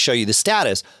to show you the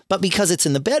status. But because it's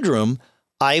in the bedroom,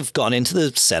 I've gone into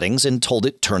the settings and told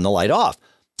it turn the light off.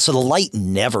 So the light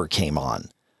never came on.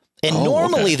 And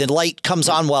normally the light comes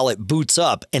on while it boots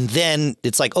up. And then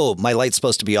it's like, oh, my light's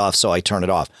supposed to be off. So I turn it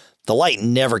off. The light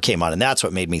never came on. And that's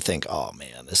what made me think, oh,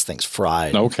 man, this thing's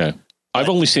fried. Okay. I've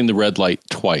only seen the red light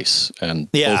twice.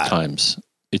 And both times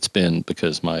it's been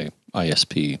because my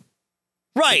ISP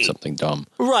did something dumb.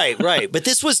 Right. But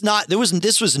this was not,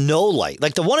 this was no light.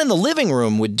 Like the one in the living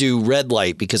room would do red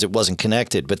light because it wasn't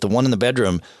connected. But the one in the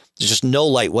bedroom, there's just no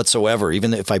light whatsoever,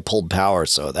 even if I pulled power.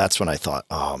 So that's when I thought,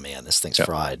 oh, man, this thing's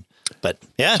fried. But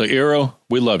yeah. So Eero,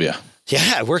 we love you.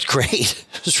 Yeah, it worked great.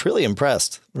 I was really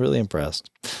impressed. Really impressed.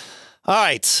 All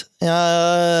right.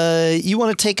 You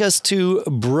want to take us to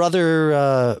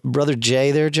Brother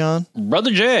Jay there, John?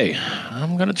 Brother Jay.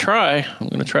 I'm going to try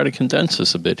to condense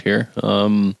this a bit here.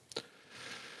 I'm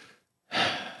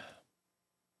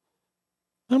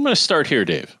going to start here,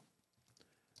 Dave.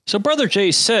 So Brother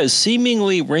Jay says,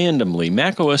 seemingly randomly,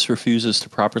 macOS refuses to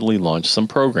properly launch some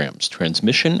programs.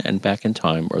 Transmission and Back in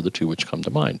Time are the two which come to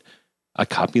mind. I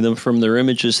copy them from their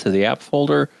images to the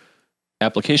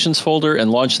applications folder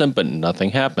and launch them, but nothing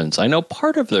happens. I know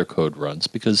part of their code runs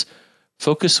because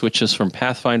focus switches from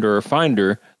Pathfinder or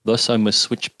Finder, thus I must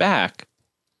switch back.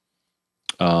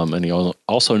 And he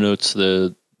also notes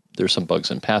there's some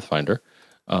bugs in Pathfinder.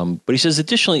 But he says,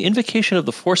 additionally, invocation of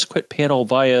the force quit panel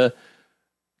via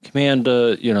command,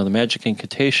 the magic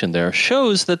incantation there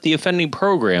shows the offending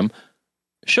program.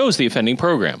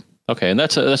 Okay, and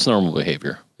that's normal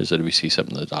behavior. Is that if you see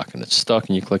something in the dock and it's stuck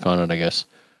and you click on it, I guess.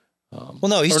 Well,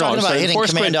 no, he's talking about hitting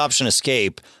Command Option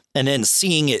Escape and then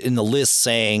seeing it in the list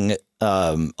saying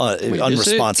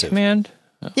unresponsive. Command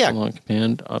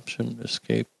Option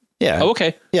Escape. Yeah. Oh,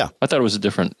 okay. Yeah. I thought it was a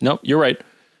different. Nope, you're right.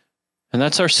 And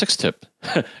that's our sixth tip.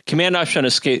 Command Option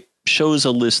Escape shows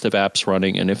a list of apps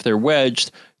running, and if they're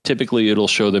wedged, typically it'll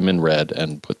show them in red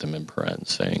and put them in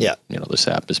parens saying, this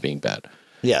app is being bad.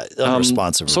 Yeah,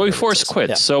 unresponsive. So he force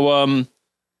quits. Yeah. So,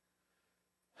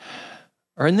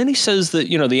 and then he says that,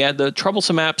 the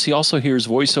troublesome apps, he also hears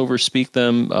voiceover speak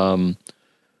them.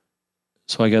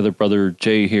 So I gather Brother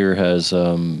Jay here has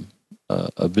a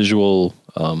visual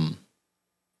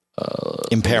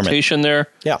impairment there.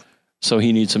 Yeah. So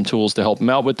he needs some tools to help him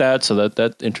out with that. So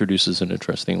that introduces an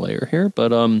interesting layer here.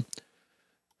 But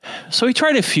so he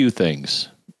tried a few things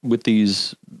with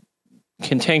these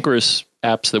cantankerous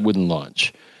apps that wouldn't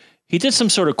launch. He did some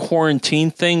sort of quarantine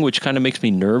thing, which kind of makes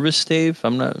me nervous, Dave.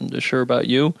 I'm not sure about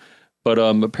you. But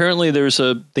apparently there's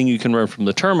a thing you can run from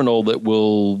the terminal that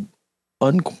will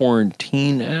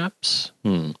unquarantine apps.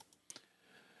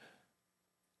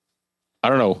 I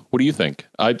don't know. What do you think?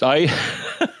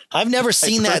 I've never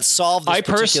seen that solve this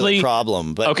particular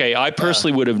problem. But okay, I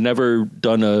personally would have never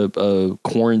done a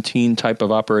quarantine type of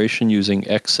operation using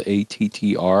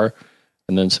XATTR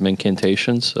and then some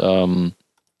incantations.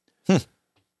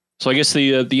 So I guess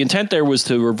the intent there was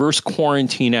to reverse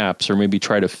quarantine apps or maybe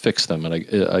try to fix them, and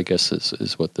I guess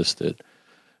is what this did.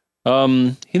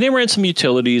 He then ran some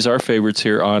utilities, our favorites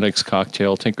here, Onyx,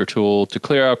 Cocktail, Tinkertool, to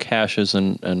clear out caches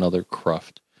and other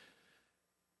cruft.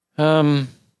 But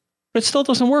it still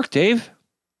doesn't work, Dave.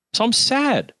 So I'm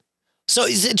sad. So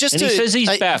is it just? And he says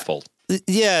he's baffled.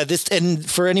 Yeah, and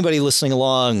for anybody listening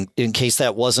along, in case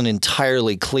that wasn't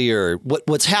entirely clear,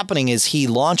 what's happening is he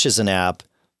launches an app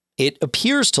it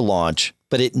appears to launch,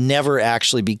 but it never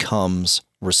actually becomes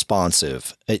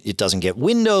responsive. It doesn't get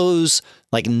windows,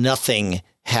 like nothing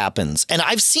happens. And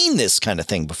I've seen this kind of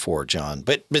thing before, John,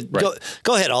 but right.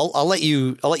 go ahead. I'll let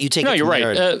you take it. No, you're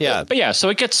right. Yeah. But yeah, so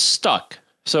it gets stuck.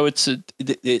 So it's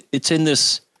in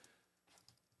this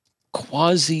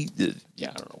quasi, I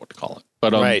don't know what to call it.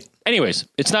 But right. Anyways,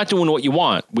 it's not doing what you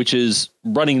want, which is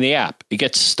running the app. It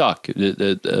gets stuck.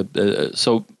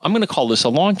 So I'm going to call this a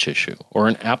launch issue, or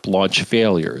an app launch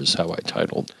failure is how I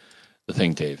titled the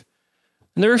thing, Dave.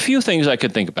 And there are a few things I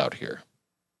could think about here.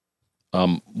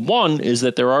 One is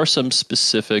that there are some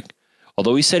specific,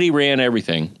 although he said he ran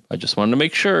everything, I just wanted to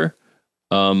make sure.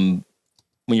 When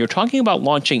you're talking about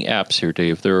launching apps here,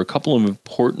 Dave, there are a couple of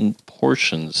important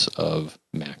portions of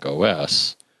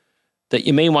macOS that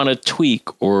you may want to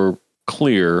tweak or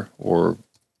clear or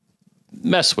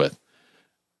mess with.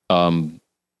 One,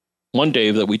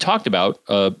 Dave, that we talked about,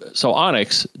 so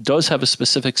Onyx does have a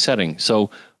specific setting. So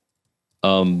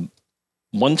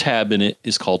one tab in it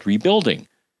is called rebuilding.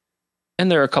 And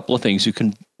there are a couple of things you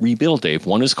can rebuild, Dave.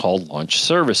 One is called launch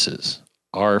services,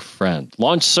 our friend.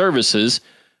 Launch services,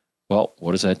 well,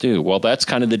 what does that do? Well, that's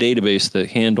kind of the database that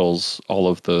handles all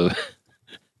of the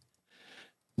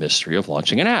mystery of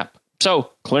launching an app.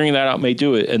 So clearing that out may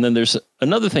do it. And then there's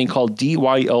another thing called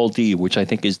DYLD, which I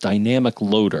think is dynamic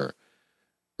loader,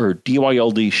 or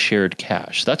DYLD shared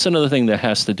cache. That's another thing that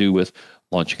has to do with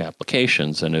launching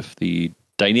applications. And if the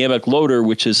dynamic loader,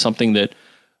 which is something that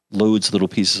loads little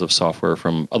pieces of software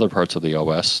from other parts of the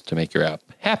OS to make your app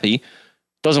happy,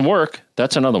 doesn't work,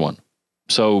 that's another one.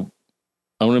 So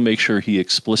I want to make sure he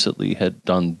explicitly had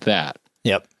done that.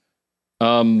 Yep.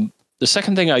 The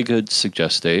second thing I could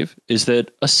suggest, Dave, is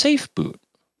that a safe boot,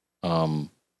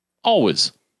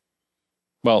 always,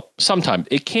 well, sometimes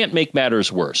it can't make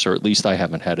matters worse, or at least I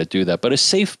haven't had to do that. But a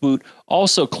safe boot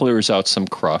also clears out some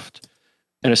cruft.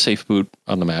 And a safe boot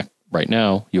on the Mac right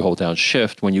now, you hold down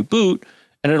Shift when you boot,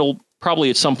 and it'll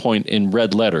probably at some point in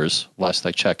red letters, last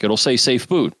I checked, it'll say safe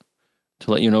boot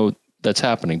to let you know that's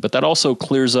happening. But that also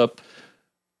clears up,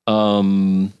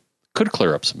 could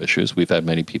clear up some issues. We've had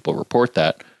many people report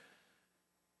that.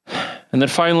 And then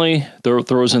finally,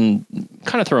 throws in,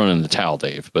 kind of thrown in the towel,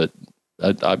 Dave, but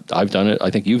I've done it. I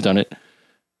think you've done it.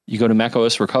 You go to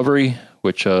macOS recovery,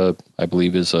 which I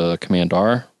believe is Command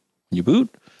R when you boot,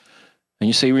 and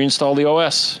you say reinstall the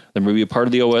OS. There may be a part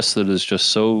of the OS that is just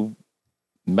so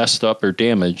messed up or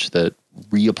damaged that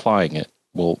reapplying it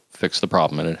will fix the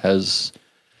problem. And it has,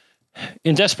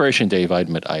 in desperation, Dave, I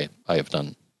admit I have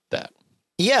done that.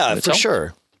 Yeah, for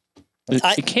sure.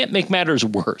 It can't make matters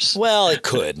worse. Well, it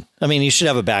could. I mean, you should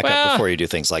have a backup before you do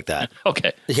things like that.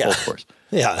 Okay. Yeah. Well, of course.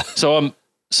 Yeah. So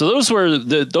those were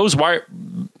those wire.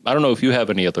 I don't know if you have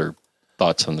any other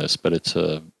thoughts on this, but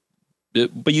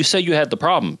but you said you had the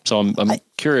problem, so I'm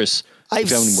curious if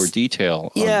you have any more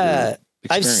detail. Yeah,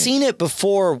 I've seen it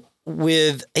before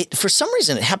for some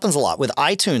reason it happens a lot with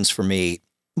iTunes for me,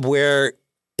 where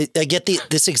I get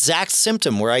this exact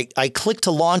symptom where I click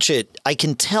to launch it. I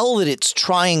can tell that it's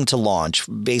trying to launch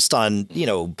based on,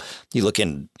 you look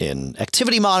in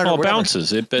Activity Monitor. Oh, it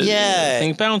bounces. Yeah. The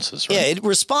thing bounces, right? Yeah, it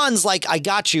responds like, I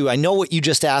got you. I know what you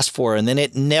just asked for. And then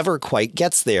it never quite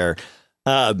gets there.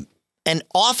 And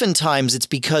oftentimes it's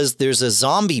because there's a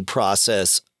zombie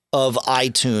process of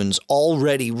iTunes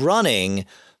already running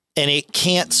and it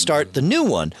can't start the new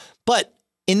one. But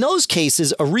in those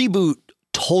cases, a reboot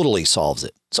totally solves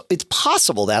it. So it's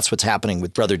possible that's what's happening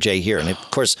with Brother Jay here. And of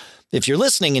course, if you're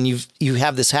listening and you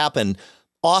have this happen,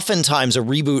 oftentimes a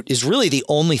reboot is really the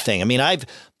only thing. I mean,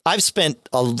 I've spent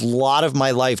a lot of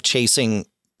my life chasing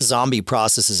zombie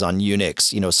processes on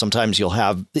Unix. Sometimes you'll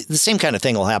have the same kind of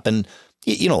thing will happen,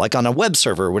 like on a web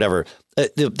server or whatever.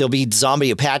 There'll be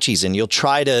zombie Apaches and you'll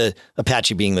try to,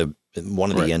 Apache being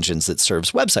one of the engines that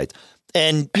serves websites.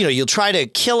 And, you'll try to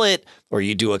kill it, or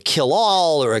you do a kill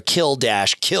all or a kill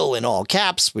in all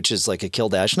caps, which is like a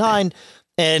kill-9.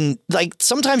 And like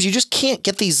sometimes you just can't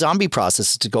get these zombie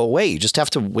processes to go away. You just have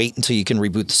to wait until you can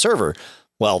reboot the server.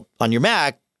 Well, on your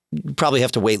Mac, you probably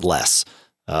have to wait less.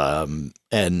 And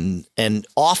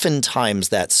oftentimes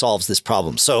that solves this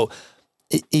problem. So,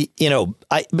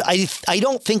 I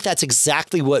don't think that's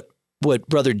exactly what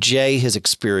Brother Jay has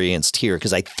experienced here,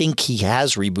 because I think he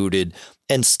has rebooted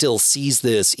and still sees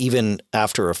this even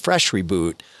after a fresh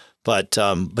reboot. But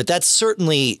that's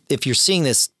certainly, if you're seeing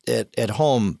this at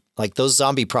home, like those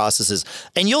zombie processes,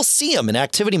 and you'll see them in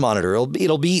Activity Monitor.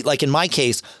 It'll be like, in my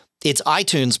case, it's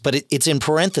iTunes, but it's in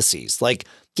parentheses. Like,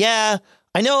 yeah,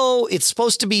 I know it's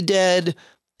supposed to be dead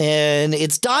and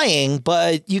it's dying,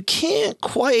 but you can't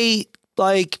quite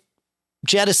like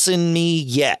jettison me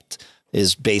yet.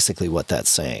 is basically what that's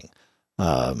saying.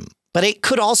 But it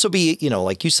could also be,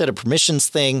 like you said, a permissions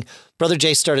thing. Brother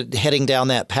Jay started heading down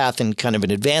that path in kind of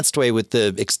an advanced way with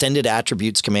the extended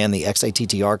attributes command, the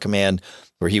xittr command,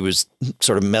 where he was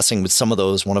sort of messing with some of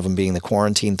those, one of them being the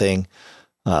quarantine thing.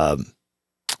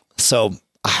 So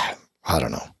I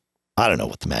don't know. I don't know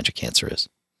what the magic answer is.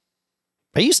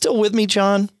 Are you still with me,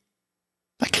 John?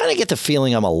 I kind of get the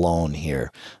feeling I'm alone here.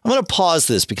 I'm going to pause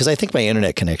this because I think my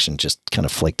internet connection just kind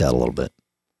of flaked out a little bit.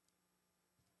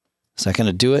 Is that going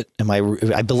to do it?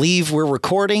 I believe we're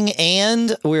recording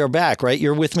and we are back, right?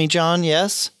 You're with me, John?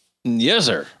 Yes? Yes,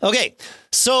 sir. Okay.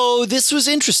 So this was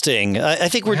interesting. I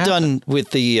think we're done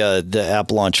with the app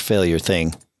launch failure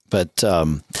thing, but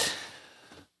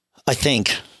I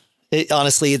think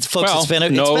honestly, it's been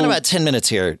about 10 minutes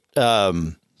here.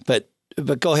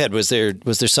 But go ahead. Was there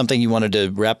something you wanted to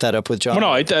wrap that up with, John? Well,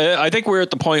 no, I think we're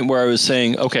at the point where I was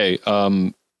saying, okay,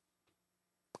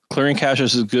 clearing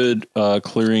caches is good.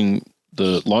 Clearing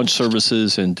the launch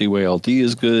services and DYLD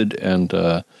is good. And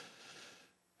I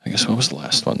guess what was the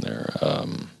last one there?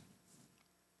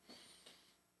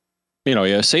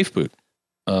 Safe boot.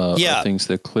 Things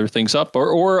that clear things up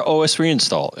or OS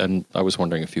reinstall. And I was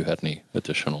wondering if you had any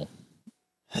additional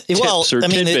tips or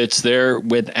tidbits there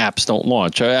when apps don't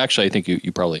launch. I think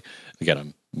you probably, again,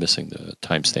 I'm missing the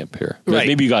timestamp here. Right.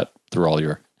 Maybe you got through all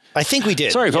your... I think we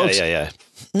did. Sorry, folks. Yeah.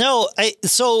 No,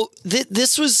 this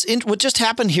was what just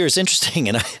happened here is interesting,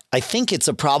 and I think it's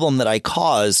a problem that I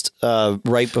caused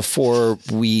right before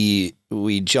we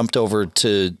jumped over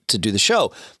to do the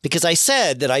show, because I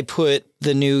said that I put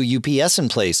the new UPS in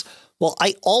place. Well,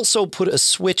 I also put a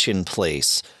switch in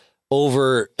place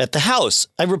over at the house.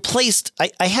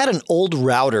 I had an old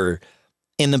router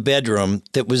in the bedroom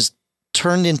that was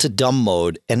turned into dumb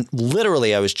mode, and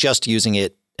literally I was just using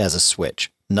it as a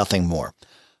switch, nothing more.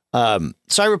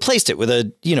 So I replaced it with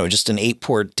just an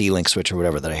 8-port D-Link switch or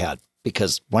whatever that I had,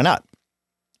 because why not?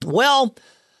 Well,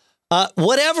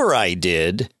 whatever I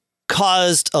did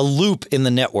caused a loop in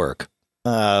the network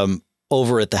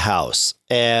over at the house.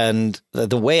 And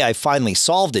the way I finally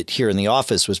solved it here in the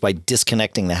office was by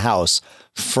disconnecting the house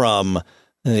from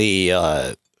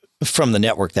the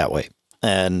network that way.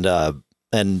 And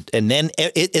then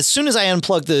as soon as I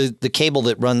unplugged the cable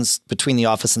that runs between the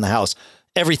office and the house,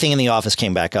 everything in the office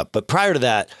came back up. But prior to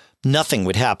that, nothing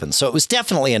would happen. So it was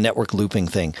definitely a network looping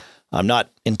thing. I'm not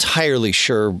entirely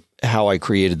sure how I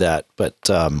created that, but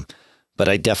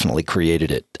I definitely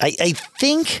created it. I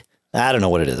think, I don't know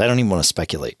what it is. I don't even want to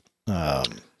speculate.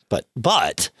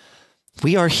 But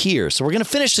we are here. So we're going to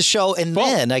finish the show, and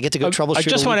then I get to go troubleshoot. I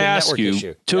just want to ask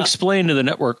you to explain to the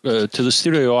network, to the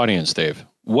studio audience, Dave,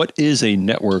 what is a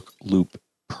network loop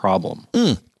problem?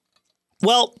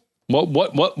 Well,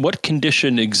 what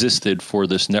condition existed for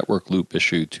this network loop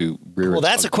issue to rear? Well,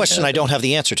 that's a question I don't have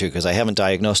the answer to because I haven't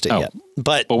diagnosed it yet.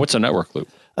 But what's a network loop?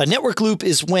 A network loop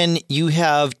is when you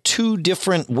have two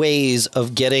different ways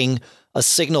of getting a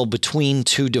signal between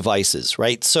two devices,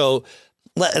 right? So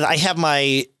I have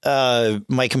my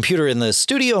my computer in the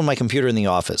studio and my computer in the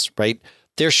office, right?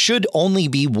 There should only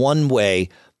be one way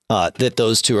that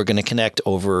those two are going to connect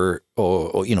over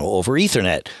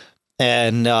Ethernet.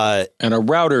 And a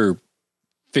router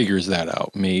figures that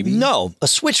out, maybe? No, a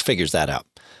switch figures that out,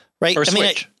 right? Or a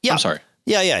switch. I'm sorry.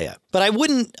 Yeah. But I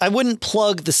wouldn't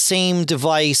plug the same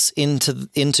device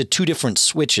into two different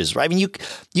switches, right? I mean,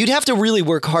 you'd have to really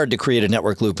work hard to create a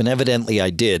network loop, and evidently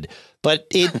I did. But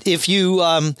if you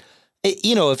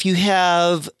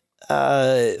have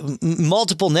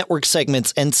multiple network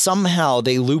segments and somehow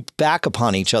they loop back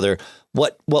upon each other,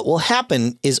 what will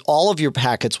happen is all of your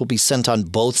packets will be sent on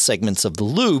both segments of the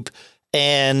loop,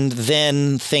 and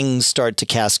then things start to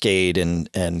cascade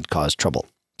and cause trouble.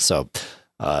 So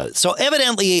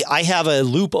evidently I have a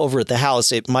loop over at the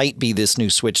house. It might be this new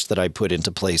switch that I put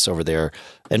into place over there.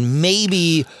 And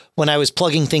maybe when I was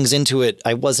plugging things into it,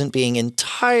 I wasn't being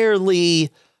entirely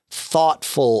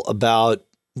thoughtful about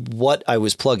what I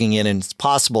was plugging in. And it's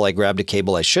possible I grabbed a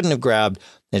cable I shouldn't have grabbed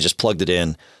and just plugged it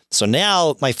in. So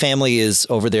now my family is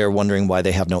over there wondering why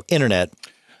they have no internet.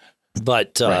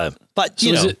 But right.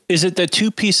 Is it that two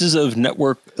pieces of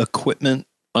network equipment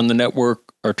on the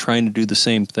network are trying to do the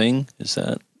same thing? Is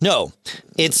that? No,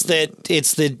 it's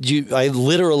that I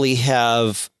literally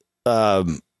have a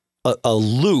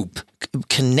loop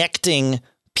connecting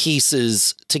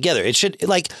pieces together. It should,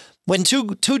 like, when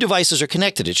two devices are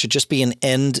connected, it should just be an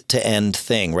end-to-end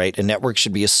thing, right? A network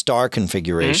should be a star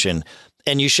configuration,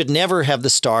 and you should never have the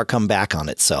star come back on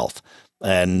itself.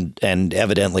 And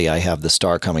evidently I have the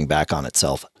star coming back on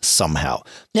itself somehow.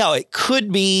 Now, it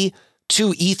could be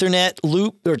two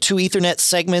Ethernet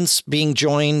segments being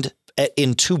joined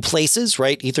in two places,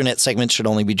 right? Ethernet segments should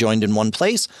only be joined in one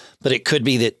place, but it could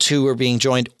be that two are being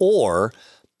joined, or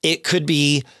it could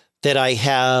be that I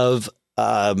have,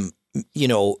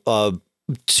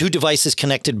 two devices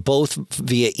connected both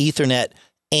via Ethernet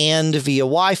and via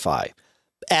Wi-Fi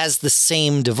as the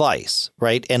same device,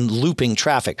 right? And looping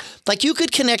traffic. Like you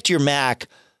could connect your Mac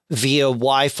via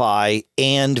Wi-Fi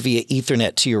and via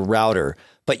Ethernet to your router,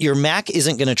 but your Mac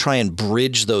isn't going to try and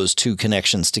bridge those two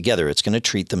connections together. It's going to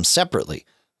treat them separately.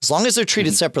 As long as they're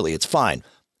treated separately, it's fine.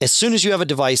 As soon as you have a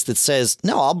device that says,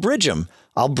 no, I'll bridge them,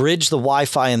 I'll bridge the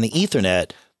Wi-Fi and the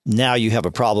Ethernet, now you have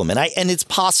a problem. And it's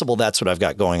possible that's what I've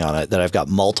got going on, that I've got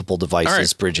multiple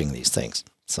devices bridging these things.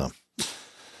 So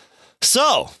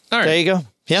there you go.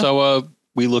 Yeah. So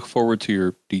we look forward to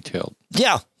your detailed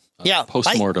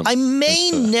postmortem. I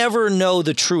may never know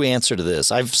the true answer to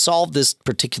this. I've solved this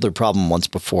particular problem once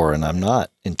before, and I'm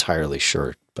not entirely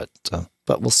sure, but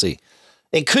we'll see.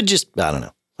 It could just, I don't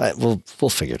know. We'll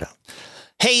figure it out.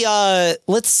 Hey,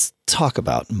 let's talk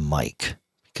about Mike,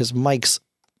 because Mike's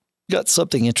got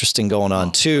something interesting going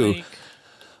on too.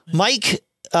 Mike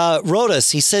wrote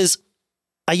us. He says,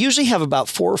 I usually have about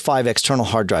 4 or 5 external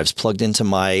hard drives plugged into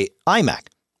my iMac.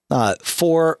 2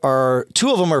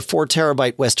 of them are 4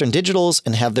 terabyte Western Digitals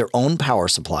and have their own power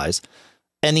supplies.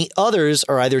 And the others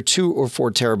are either 2 or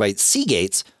 4 terabyte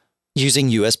Seagates using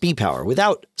USB power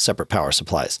without separate power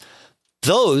supplies.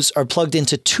 Those are plugged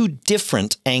into 2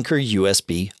 different Anchor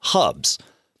USB hubs.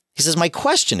 He says, my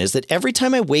question is that every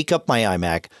time I wake up my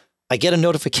iMac, I get a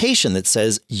notification that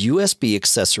says USB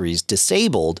accessories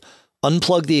disabled.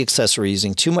 Unplug the accessory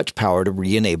using too much power to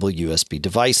re-enable USB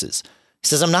devices. He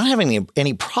says, I'm not having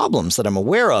any problems that I'm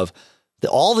aware of.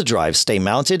 All the drives stay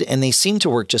mounted and they seem to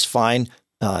work just fine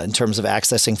in terms of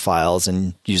accessing files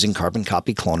and using Carbon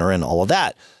Copy Cloner and all of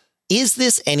that. Is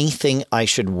this anything I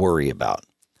should worry about?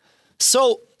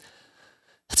 So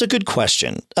that's a good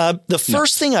question. The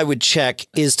first thing I would check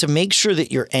is to make sure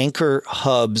that your Anchor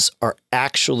hubs are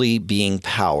actually being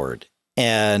powered.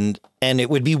 And it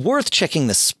would be worth checking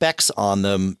the specs on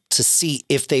them to see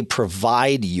if they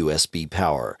provide USB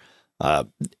power.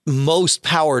 Most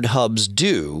powered hubs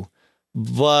do,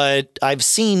 but I've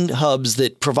seen hubs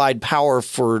that provide power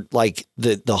for like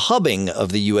the hubbing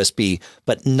of the USB,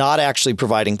 but not actually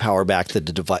providing power back to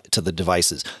the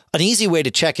devices. An easy way to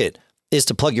check it is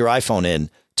to plug your iPhone in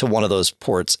to one of those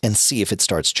ports and see if it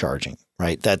starts charging,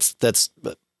 right? That's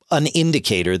an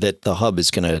indicator that the hub is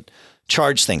going to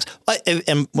charge things.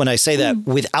 And when I say that,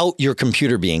 without your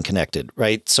computer being connected,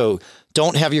 right? So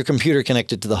don't have your computer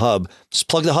connected to the hub. Just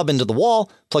plug the hub into the wall,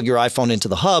 plug your iPhone into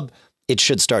the hub. It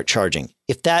should start charging.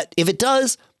 If it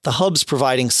does, the hub's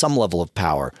providing some level of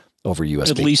power over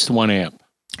USB. At least 1 amp.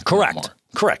 Correct.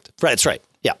 That's right.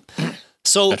 Yeah.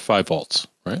 So at 5 volts,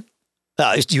 right?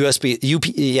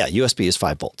 USB is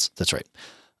 5 volts. That's right.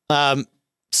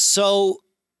 So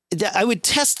I would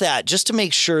test that just to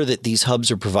make sure that these hubs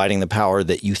are providing the power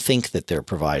that you think that they're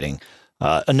providing.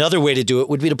 Another way to do it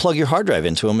would be to plug your hard drive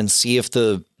into them and see if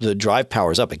the drive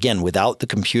powers up, again, without the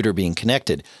computer being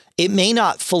connected. It may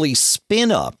not fully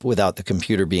spin up without the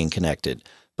computer being connected,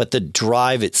 but the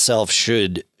drive itself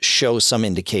should show some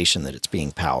indication that it's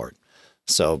being powered.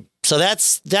 So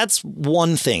that's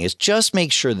one thing, is just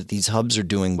make sure that these hubs are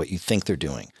doing what you think they're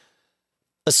doing.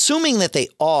 Assuming that they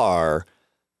are,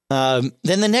 then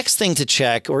the next thing to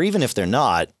check, or even if they're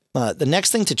not, the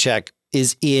next thing to check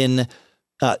is in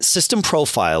System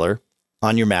Profiler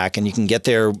on your Mac, and you can get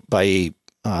there by, you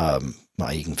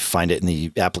can find it in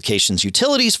the Applications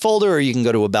Utilities folder, or you can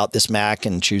go to About This Mac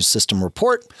and choose System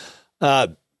Report.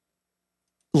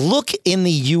 Look in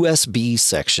the USB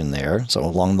section there. So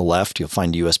along the left, you'll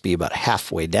find USB about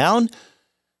halfway down.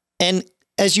 And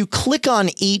as you click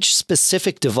on each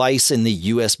specific device in the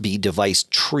USB device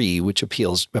tree, which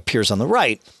appears on the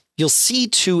right, you'll see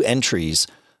 2 entries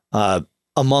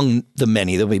among the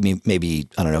many. There'll be maybe,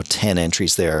 10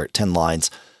 entries there, 10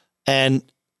 lines. And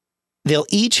they'll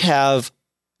each have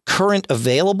current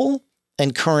available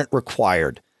and current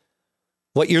required.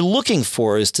 What you're looking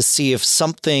for is to see if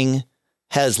something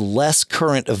has less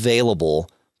current available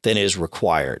than is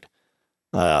required.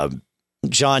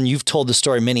 John, you've told the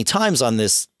story many times on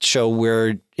this show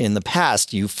where in the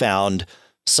past you found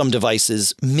some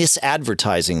devices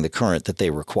misadvertising the current that they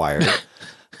required.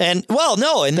 And well,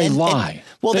 no, and they lie.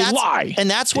 They lie. And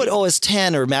that's what OS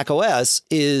 10 or macOS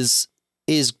is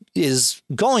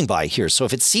going by here. So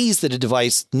if it sees that a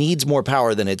device needs more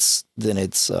power than it's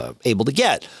able to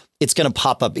get, it's going to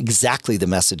pop up exactly the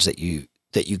message that you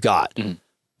got. Mm.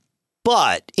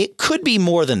 But it could be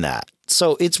more than that.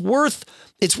 So it's worth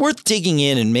digging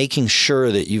in and making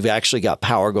sure that you've actually got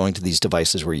power going to these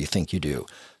devices where you think you do.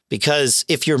 because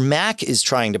if your Mac is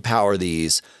trying to power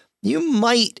these, you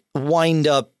might wind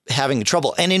up having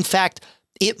trouble. And in fact,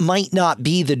 it might not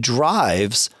be the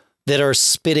drives that are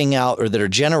spitting out or that are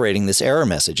generating this error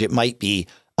message. It might be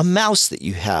a mouse that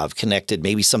you have connected,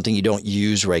 maybe something you don't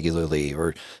use regularly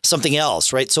or something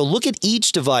else, right? So look at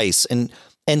each device and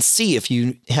see if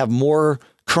you have more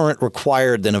current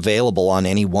required than available on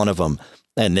any one of them,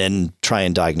 and then try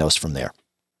and diagnose from there.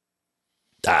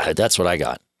 That's what I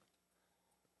got.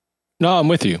 No, I'm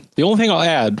with you. The only thing I'll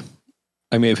add,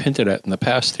 I may have hinted at in the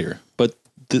past here, but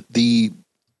the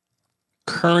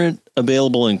current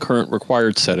available and current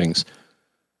required settings,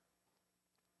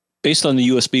 based on the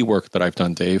USB work that I've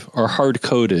done, Dave, are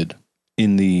hard-coded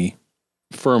in the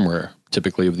firmware,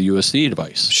 typically, of the USB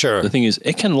device. Sure. The thing is,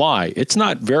 it can lie. It's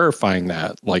not verifying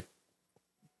that. Like,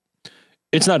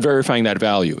 it's not verifying that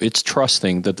value. It's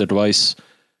trusting that the device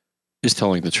is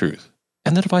telling the truth.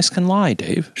 And the device can lie,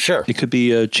 Dave. Sure. It could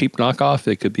be a cheap knockoff.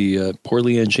 It could be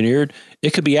poorly engineered.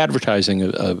 It could be advertising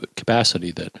a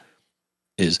capacity that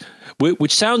is,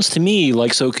 which sounds to me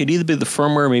like, so it could either be the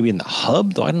firmware, maybe in the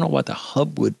hub, though I don't know what the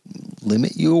hub would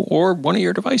limit you, or one of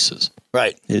your devices.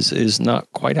 Right. Is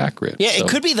not quite accurate. Yeah, so it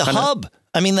could be the hub.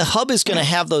 I mean, the hub is going to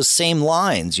have those same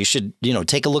lines. You should,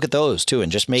 take a look at those too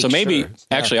and just make sure. So maybe,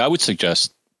 actually, I would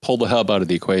suggest pull the hub out of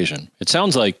the equation. It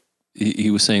sounds like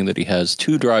he was saying that he has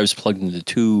 2 drives plugged into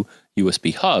 2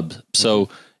 USB hubs. So,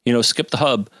 skip the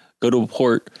hub, go to a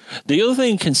port. The other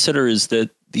thing to consider is that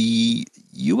the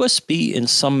USB in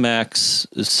some Macs,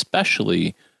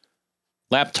 especially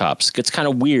laptops, gets kind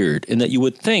of weird in that you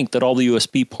would think that all the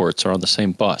USB ports are on the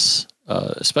same bus.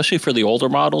 Especially for the older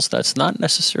models, that's not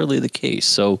necessarily the case.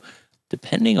 So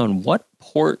depending on what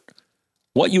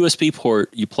USB port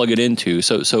you plug it into.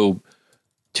 So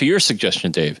to your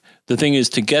suggestion, Dave, the thing is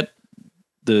to get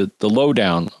the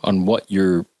lowdown on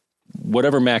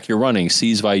whatever Mac you're running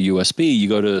sees via USB, you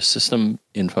go to System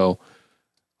Info,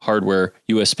 Hardware,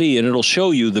 USB, and it'll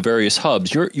show you the various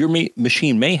hubs. Your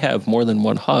machine may have more than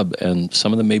one hub, and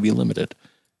some of them may be limited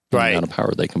in the amount of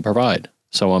power they can provide.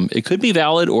 So it could be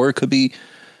valid, or it could be,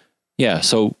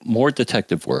 so more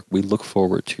detective work. We look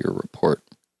forward to your report.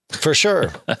 For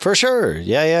sure. For sure.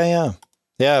 Yeah.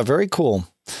 Yeah, very cool.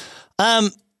 I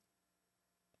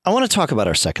want to talk about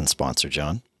our second sponsor,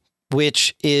 John,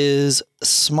 which is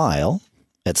Smile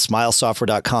at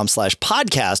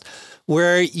smilesoftware.com/podcast,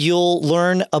 where you'll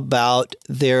learn about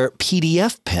their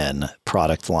PDF Pen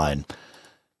product line.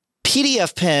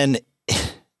 PDF Pen,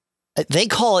 they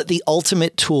call it the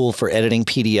ultimate tool for editing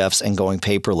PDFs and going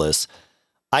paperless.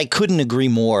 I couldn't agree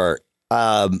more.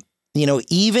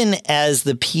 Even as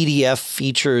the PDF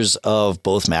features of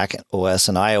both macOS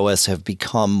and iOS have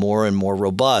become more and more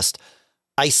robust,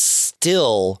 I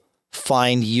still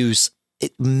find use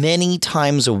many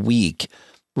times a week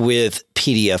with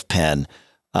PDF Pen.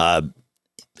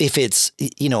 If it's,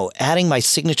 adding my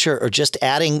signature or just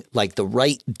adding like the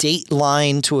right date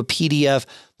line to a PDF,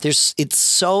 it's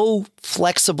so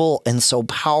flexible and so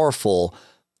powerful.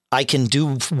 I can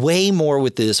do way more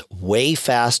with this way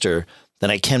faster than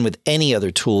I can with any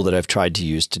other tool that I've tried to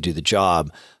use to do the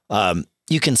job.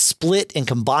 You can split and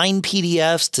combine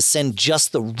PDFs to send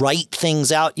just the right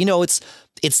things out. It's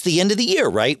the end of the year,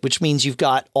 right? Which means you've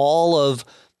got all of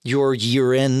your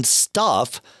year-end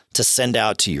stuff to send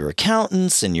out to your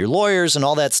accountants and your lawyers and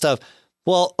all that stuff.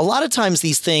 Well, a lot of times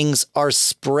these things are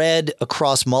spread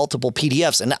across multiple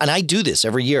PDFs. And I do this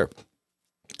every year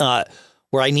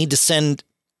where I need to send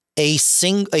a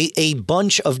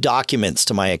bunch of documents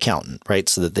to my accountant, right?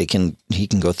 So that he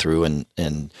can go through and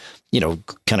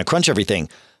kind of crunch everything.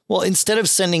 Well, instead of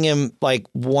sending him like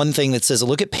one thing that says,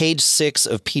 look at page 6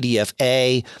 of PDF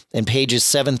A and pages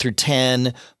 7 through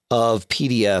 10 of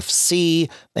PDF C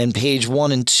and page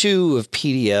 1 and 2 of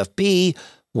PDF B,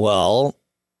 well,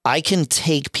 I can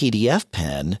take PDF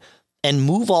Pen and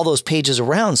move all those pages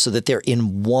around so that they're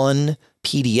in one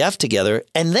PDF together.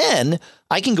 And then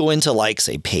I can go into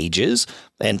say pages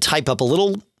and type up a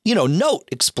little, note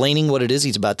explaining what it is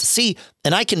he's about to see.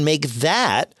 And I can make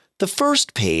that the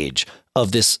first page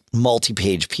of this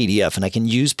multi-page PDF, and I can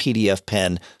use PDF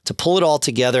Pen to pull it all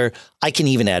together. I can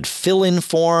even add fill-in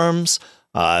forms.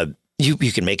 You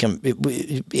can make them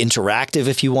interactive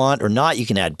if you want or not. You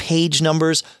can add page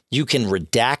numbers. You can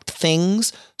redact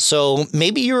things. So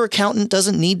maybe your accountant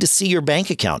doesn't need to see your bank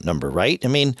account number, right? I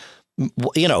mean,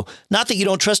 not that you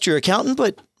don't trust your accountant,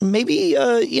 but maybe,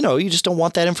 you just don't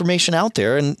want that information out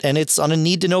there and it's on a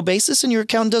need to know basis and your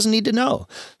accountant doesn't need to know.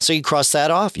 So you cross that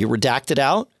off, you redact it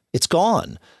out, it's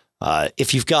gone.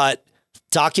 If you've got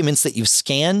documents that you've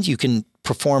scanned, you can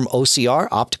perform OCR,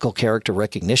 optical character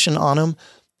recognition on them.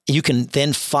 You can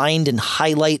then find and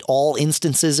highlight all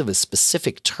instances of a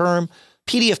specific term.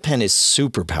 PDF Pen is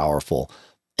super powerful,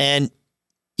 and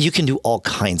you can do all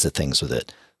kinds of things with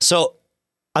it. So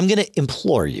I'm going to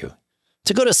implore you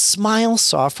to go to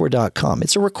smilesoftware.com.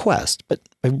 It's a request, but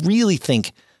I really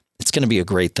think it's going to be a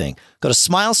great thing. Go to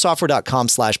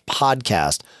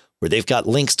smilesoftware.com/podcast, where they've got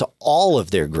links to all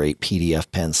of their great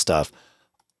PDF Pen stuff.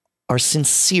 Our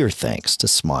sincere thanks to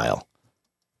Smile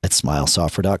at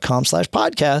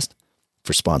smilesoftware.com/podcast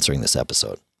for sponsoring this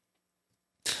episode.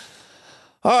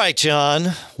 All right,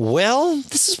 John. Well,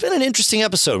 this has been an interesting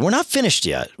episode. We're not finished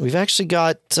yet. We've actually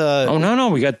got... oh, no.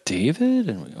 We got David.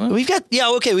 And we've got...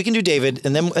 Yeah, okay. We can do David,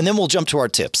 and then we'll jump to our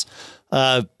tips.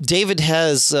 David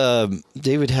has a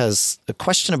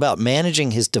question about managing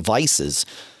his devices,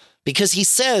 because he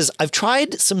says, I've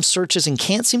tried some searches and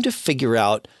can't seem to figure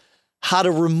out how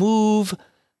to remove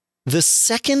the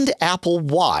second Apple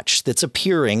Watch that's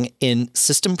appearing in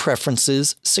System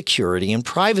Preferences, Security, and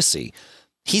Privacy.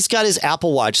 He's got his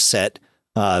Apple Watch set.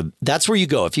 That's where you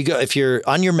go. If you're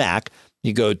on your Mac,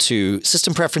 you go to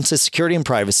System Preferences, Security, and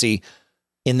Privacy.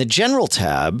 In the General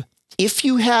tab, if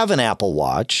you have an Apple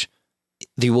Watch,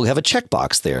 you will have a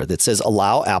checkbox there that says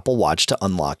Allow Apple Watch to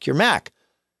unlock your Mac.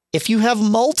 If you have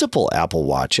multiple Apple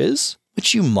Watches,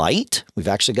 which you might, we've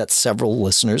actually got several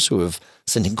listeners who have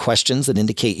sent in questions that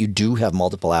indicate you do have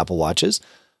multiple Apple Watches,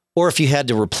 or if you had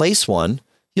to replace one,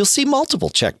 you'll see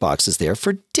multiple checkboxes there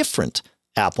for different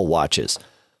Apple Watches.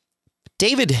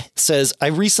 David says, I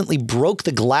recently broke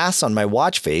the glass on my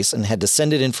watch face and had to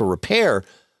send it in for repair.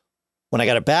 When I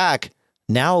got it back,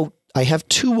 now I have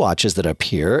two watches that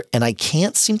appear, and I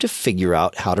can't seem to figure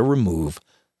out how to remove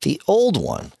the old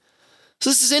one. So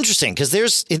this is interesting because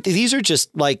these are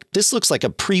just like, this looks like a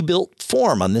pre-built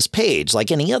form on this page, like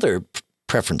any other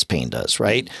preference pane does,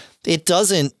 right? It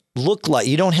doesn't look like,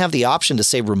 you don't have the option to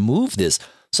say remove this.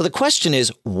 So the question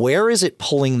is, where is it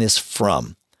pulling this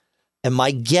from? And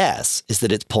my guess is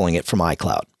that it's pulling it from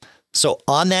iCloud. So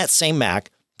on that same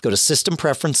Mac, go to System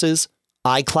Preferences,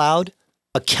 iCloud,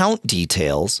 Account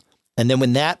Details, and then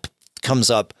when that comes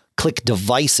up, click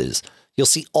Devices. You'll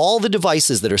see all the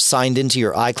devices that are signed into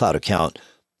your iCloud account,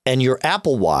 and your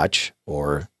Apple Watch,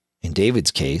 or in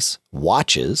David's case,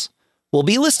 watches, will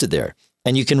be listed there,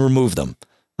 and you can remove them.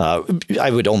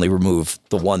 I would only remove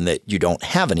the one that you don't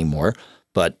have anymore.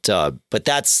 But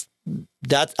that's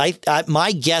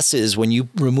my guess is when you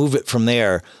remove it from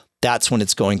there, that's when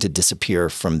it's going to disappear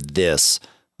from this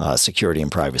security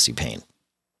and privacy pane.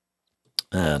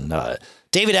 And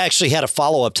David actually had a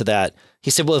follow-up to that.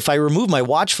 He said, well, if I remove my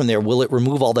watch from there, will it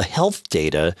remove all the health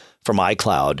data from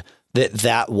iCloud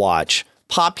that watch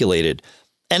populated?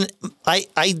 And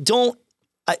I don't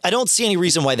see any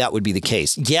reason why that would be the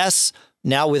case. Yes,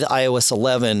 now with iOS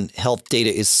 11, health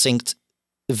data is synced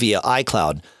via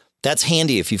iCloud. That's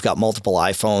handy if you've got multiple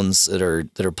iPhones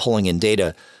that are pulling in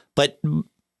data. But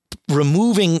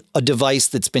removing a device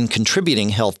that's been contributing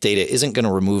health data isn't going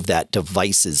to remove that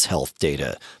device's health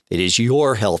data. It is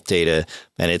your health data,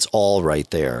 and it's all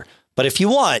right there. But if you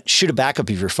want, shoot a backup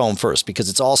of your phone first, because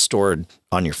it's all stored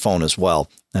on your phone as well.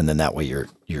 And then that way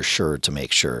you're sure to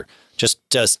make sure.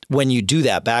 Just when you do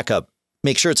that backup,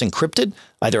 make sure it's encrypted,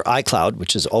 either iCloud,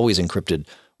 which is always encrypted,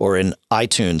 or in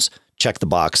iTunes. Check the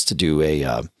box to do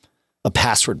a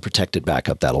password protected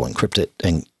backup. That'll encrypt it,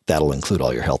 and that'll include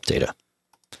all your health data.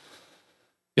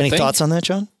 Any thoughts on that,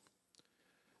 John?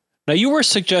 Now, you were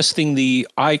suggesting the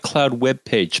iCloud web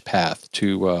page path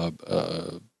to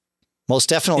most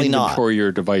definitely not for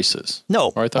your devices.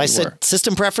 No, I said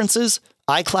System Preferences,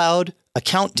 iCloud,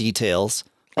 Account Details.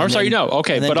 I'm sorry, no.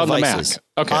 Okay, but on devices. The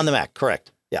Mac. Okay, on the Mac,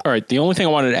 correct. Yeah. All right. The only thing I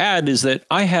wanted to add is that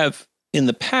I have in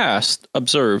the past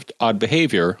observed odd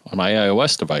behavior on my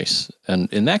iOS device. And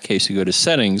in that case, you go to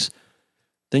Settings,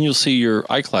 then you'll see your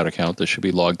iCloud account that should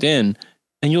be logged in,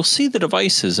 and you'll see the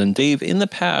devices. And Dave, in the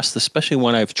past, especially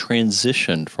when I've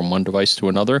transitioned from one device to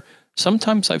another,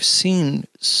 sometimes I've seen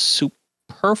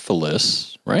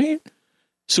superfluous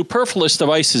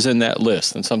devices in that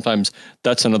list. And sometimes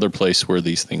that's another place where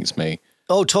these things may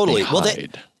Oh, totally. Well,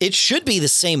 it should be the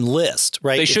same list,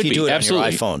 right? They should if you do it absolutely.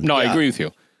 On your iPhone. No, yeah. I agree with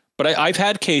you. But I've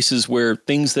had cases where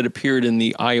things that appeared in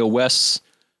the iOS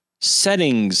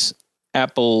settings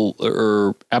Apple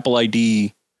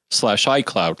ID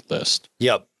 /iCloud list.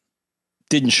 Yep.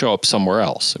 Didn't show up somewhere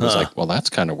else. It was like, well, that's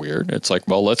kind of weird. It's like,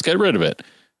 well, let's get rid of it.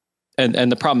 And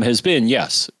the problem has been,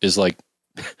 is like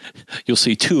you'll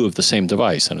see two of the same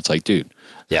device, and it's like, dude.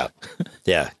 Yeah.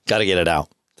 Yeah. Got to get it out.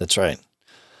 That's right.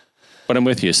 But I'm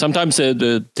with you. Sometimes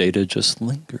the data just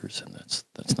lingers, and that's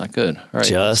not good. All right.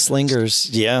 Just lingers.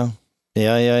 Yeah.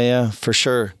 For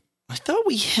sure. I thought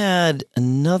we had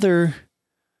another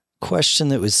question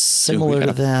that was similar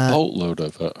to that. A boatload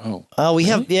of we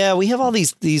have all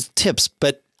these tips,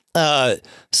 but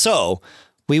so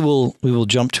we will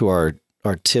jump to our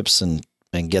tips and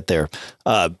get there.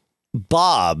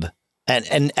 Bob,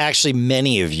 and actually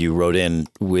many of you wrote in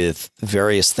with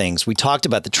various things. We talked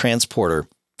about the transporter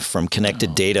from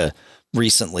Connected Data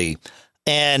recently,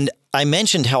 and I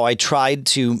mentioned how I tried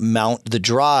to mount the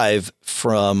drive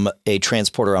from a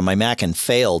transporter on my Mac and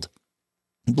failed,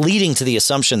 leading to the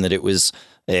assumption that it was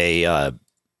an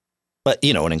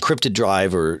encrypted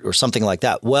drive or something like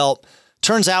that. Well,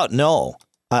 turns out, no,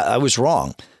 I was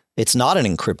wrong. It's not an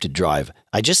encrypted drive.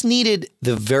 I just needed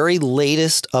the very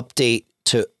latest update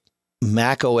to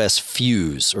macOS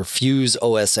Fuse or Fuse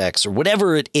OS X or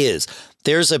whatever it is.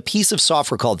 There's a piece of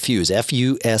software called Fuse,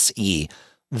 F-U-S-E,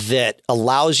 that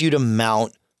allows you to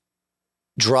mount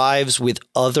drives with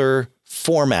other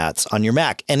formats on your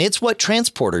Mac. And it's what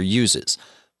Transporter uses.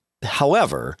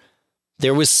 However,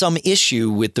 there was some issue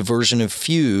with the version of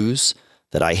Fuse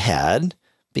that I had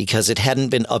because it hadn't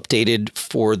been updated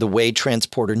for the way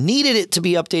Transporter needed it to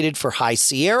be updated for High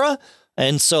Sierra.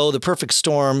 And so the perfect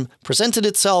storm presented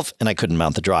itself and I couldn't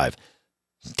mount the drive.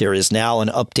 There is now an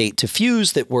update to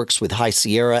Fuse that works with High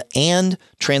Sierra and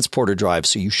Transporter drive.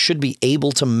 So you should be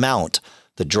able to mount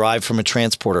the drive from a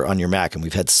transporter on your Mac. And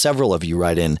we've had several of you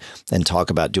write in and talk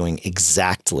about doing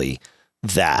exactly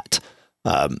that.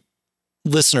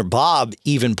 Listener Bob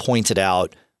even pointed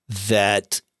out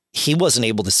that he wasn't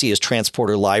able to see his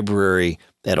transporter library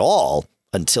at all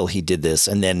until he did this.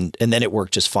 And then it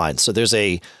worked just fine. So there's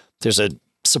a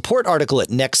support article at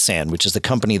Nexsan, which is the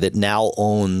company that now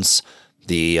owns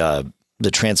the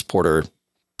transporter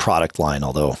product line,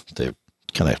 although they're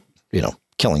kind of,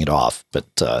 killing it off, but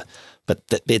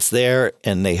it's there,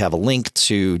 and they have a link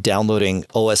to downloading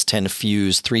OS X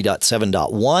Fuse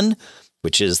 3.7.1,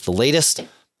 which is the latest,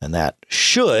 and that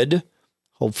should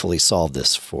hopefully solve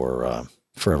this for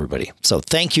everybody. So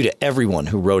thank you to everyone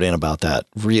who wrote in about that.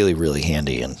 Really, really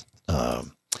handy, and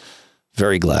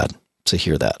very glad to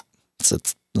hear that.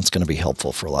 It's going to be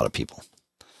helpful for a lot of people.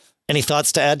 Any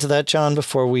thoughts to add to that, John,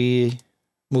 before we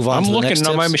move on to the next tips? I'm looking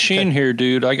on my machine here,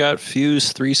 dude. I got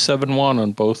Fuse 3.7.1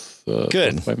 on both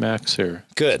my Macs here.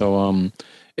 Good. So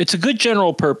it's a good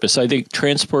general purpose. I think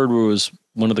Transporter was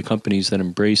one of the companies that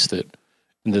embraced it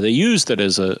and that they used it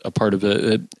as a part of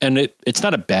it. And it's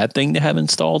not a bad thing to have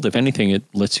installed. If anything, it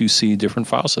lets you see different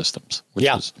file systems.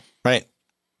 Right.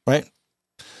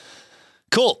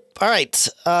 Cool. All right.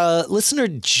 Listener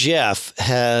Jeff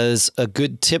has a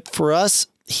good tip for us.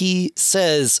 He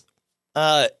says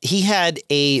he had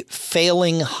a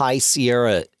failing High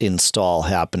Sierra install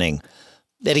happening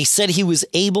that he said he was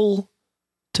able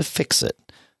to fix it.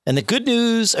 And the good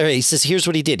news, he says, here's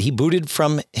what he did. He booted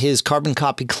from his carbon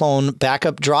copy clone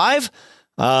backup drive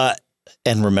and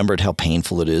remembered how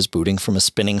painful it is booting from a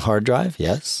spinning hard drive.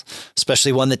 Yes.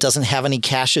 Especially one that doesn't have any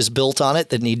caches built on it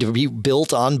that need to be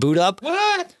built on boot up.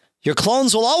 What? Your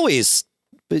clones will always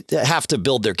have to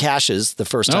build their caches the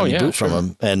first time you boot from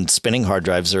them. And spinning hard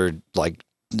drives are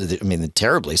they're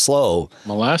terribly slow.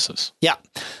 Molasses. Yeah.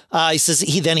 He says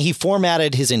he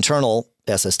formatted his internal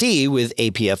SSD with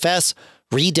APFS,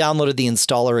 re-downloaded the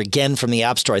installer again from the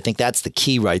App Store. I think that's the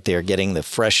key right there, getting the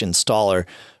fresh installer.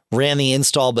 Ran the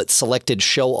install, but selected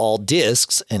show all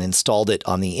disks and installed it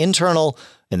on the internal.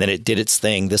 And then it did its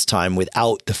thing, this time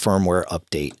without the firmware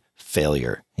update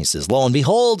failure. He says, lo and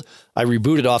behold, I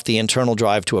rebooted off the internal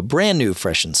drive to a brand new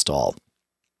fresh install.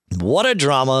 What a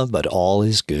drama, but all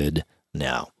is good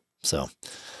now. So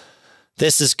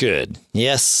this is good.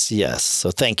 Yes.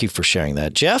 So thank you for sharing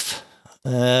that, Jeff.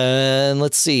 And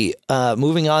let's see.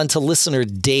 Moving on to listener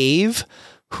Dave,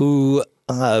 who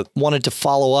wanted to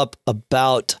follow up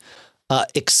about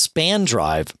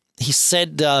ExpanDrive. He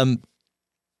said,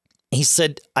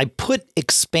 I put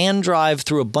ExpanDrive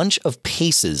through a bunch of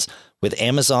paces with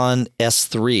Amazon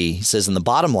S3. He says, and the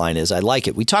bottom line is I like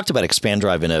it. We talked about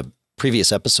ExpanDrive in a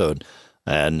previous episode,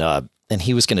 and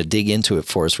he was going to dig into it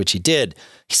for us, which he did.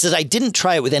 He said, I didn't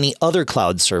try it with any other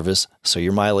cloud service, so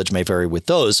your mileage may vary with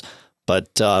those.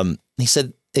 But he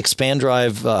said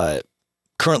ExpanDrive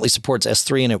currently supports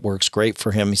S3 and it works great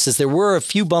for him. He says there were a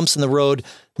few bumps in the road,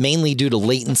 mainly due to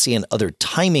latency and other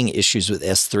timing issues with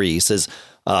S3. He says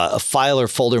a file or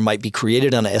folder might be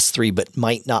created on S3, but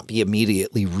might not be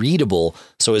immediately readable.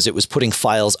 So as it was putting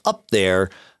files up there,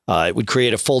 it would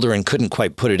create a folder and couldn't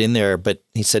quite put it in there. But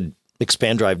he said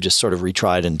ExpanDrive just sort of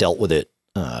retried and dealt with it.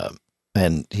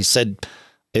 And he said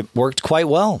it worked quite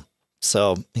well.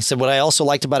 So he said, what I also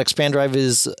liked about ExpanDrive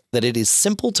is that it is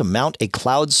simple to mount a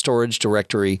cloud storage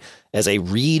directory as a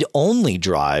read-only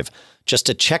drive, just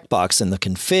a checkbox in the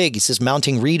config. He says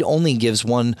mounting read-only gives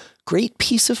one great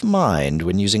peace of mind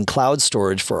when using cloud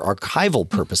storage for archival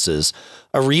purposes.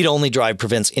 A read-only drive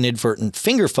prevents inadvertent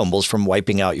finger fumbles from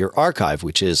wiping out your archive,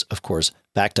 which is, of course,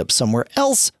 backed up somewhere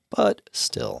else, but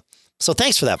still. So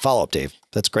thanks for that follow-up, Dave.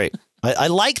 That's great. I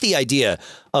like the idea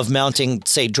of mounting,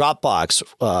 say, Dropbox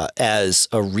as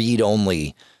a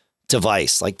read-only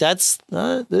device. Like that's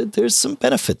there's some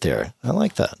benefit there. I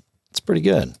like that. It's pretty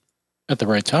good. At the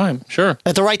right time, sure.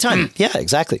 At the right time. Yeah,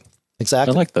 exactly.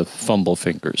 Exactly. I like the fumble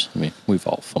fingers. I mean, we've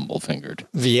all fumble fingered.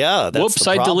 Yeah. That's Whoops,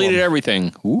 I deleted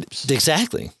everything. Oops.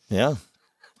 Exactly. Yeah.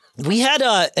 We had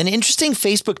an interesting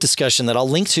Facebook discussion that I'll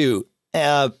link to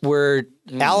where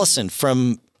Allison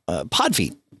from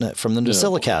Podfeet, from the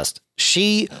Nosilicast,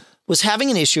 she was having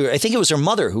an issue. I think it was her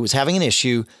mother who was having an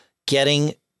issue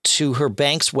getting to her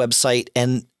bank's website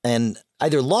and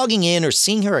either logging in or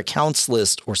seeing her accounts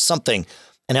list or something.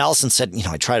 And Allison said,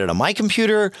 I tried it on my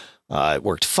computer. It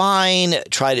worked fine.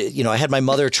 Tried it. I had my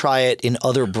mother try it in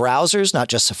other browsers, not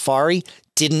just Safari.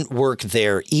 Didn't work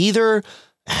there either.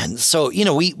 And so,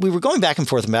 we were going back and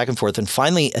forth. And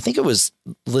finally, I think it was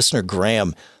listener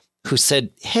Graham who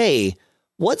said, hey,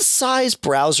 what size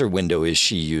browser window is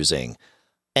she using?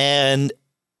 And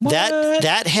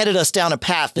that headed us down a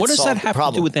path. What does that have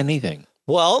to do with anything?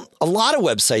 Well, a lot of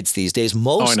websites these days,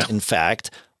 most, in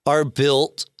fact, are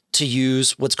built to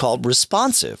use what's called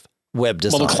responsive web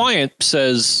design. Well, the client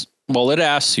says, it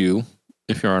asks you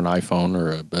if you're on an iPhone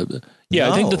or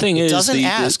I think the thing is, it doesn't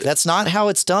ask. That's not how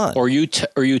it's done. Or you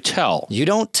tell. You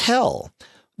don't tell.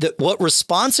 What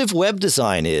responsive web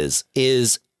design is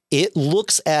it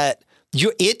looks at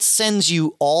it sends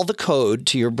you all the code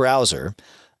to your browser,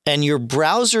 and your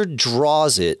browser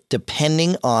draws it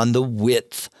depending on the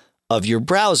width of your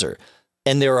browser.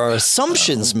 And there are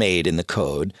assumptions made in the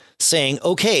code saying,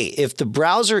 okay, if the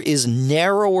browser is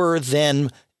narrower than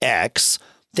X,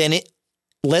 then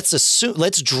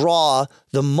let's draw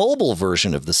the mobile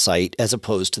version of the site as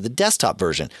opposed to the desktop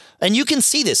version. And you can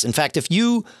see this. In fact, if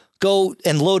you go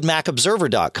and load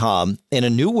macobserver.com in a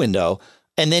new window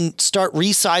and then start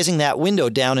resizing that window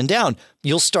down and down,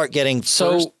 you'll start getting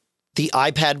first the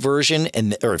iPad version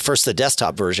or first the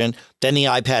desktop version, then the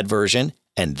iPad version,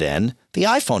 and then the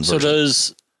iPhone version. So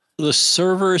does the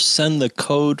server send the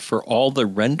code for all the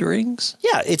renderings?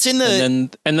 Yeah, it's in the...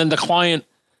 And then the client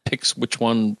picks which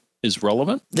one is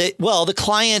relevant? The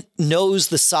client knows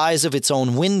the size of its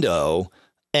own window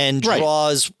and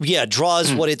draws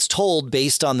what it's told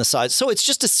based on the size. So it's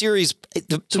just a series.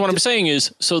 So what I'm saying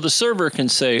is, so the server can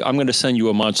say, I'm going to send you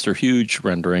a monster huge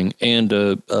rendering and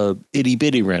a itty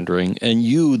bitty rendering, and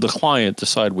you, the client,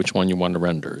 decide which one you want to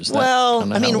render. Is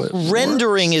that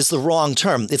rendering is the wrong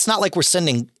term. It's not like we're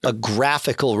sending a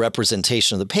graphical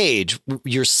representation of the page.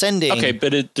 You're sending... Okay,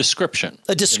 but a description.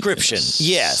 A description,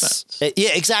 yes. Yeah,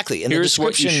 exactly. And here's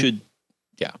what you should...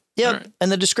 Yeah, right. And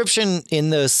the description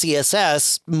in the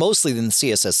CSS, mostly in the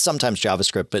CSS, sometimes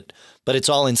JavaScript, but it's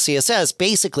all in CSS,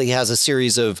 basically has a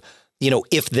series of,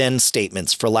 if-then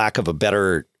statements, for lack of a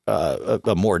better,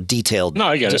 a more detailed... No,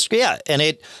 I get it. Yeah, and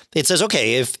it says,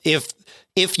 okay,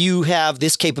 if you have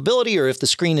this capability or if the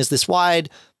screen is this wide,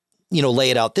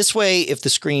 lay it out this way. If the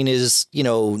screen is,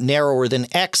 narrower than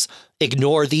X,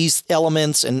 ignore these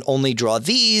elements and only draw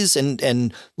these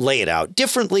and lay it out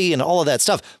differently and all of that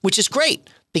stuff, which is great.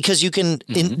 Because you can,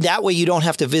 in that way, you don't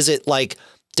have to visit like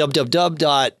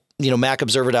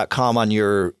www.macobserver.com on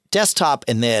your desktop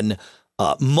and then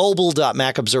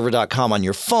mobile.macobserver.com on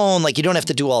your phone. Like you don't have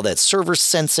to do all that server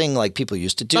sensing like people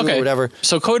used to do or whatever.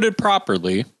 So coded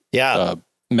properly,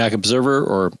 Mac Observer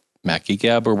or Mac Geek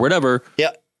Gab or whatever,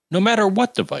 no matter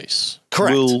what device,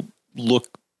 will look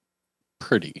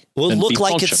pretty. Will look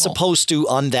like it's supposed to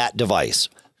on that device.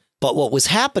 But what was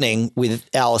happening with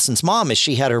Allison's mom is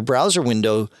she had her browser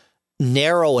window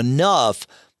narrow enough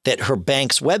that her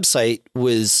bank's website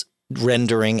was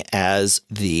rendering as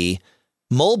the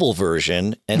mobile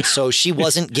version. And so she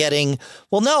wasn't getting,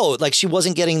 she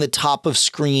wasn't getting the top of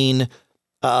screen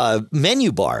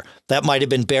menu bar. That might have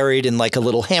been buried in like a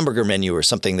little hamburger menu or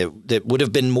something that would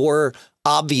have been more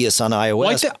obvious on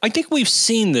iOS. Well, I think we've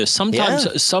seen this.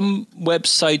 Sometimes some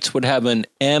websites would have an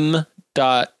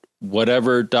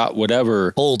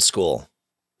whatever old school,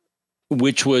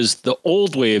 which was the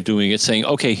old way of doing it, saying,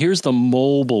 okay, here's the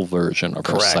mobile version of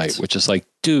our site, which is like,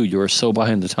 dude, you're so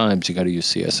behind the times. You got to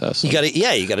use CSS. You got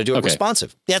to do it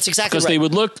responsive. That's exactly right.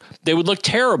 Because they would look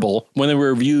terrible when they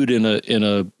were viewed in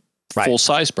a full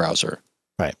size browser.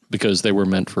 Right. Because they were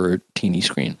meant for a teeny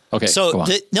screen. Okay. So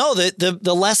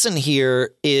the lesson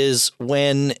here is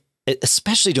when,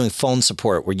 especially doing phone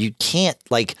support where you can't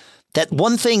like that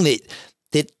one thing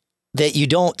that you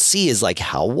don't see is like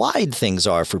how wide things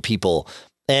are for people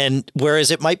And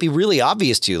whereas it might be really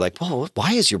obvious to you, like, well,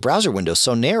 why is your browser window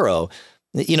so narrow?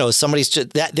 You know, somebody's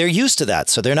just that they're used to that.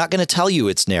 So they're not going to tell you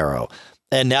it's narrow.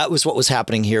 And that was what was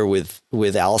happening here with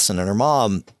Allison and her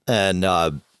mom.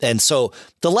 And so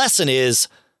the lesson is,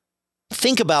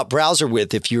 think about browser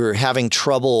width if you're having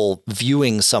trouble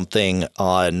viewing something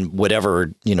on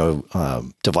whatever,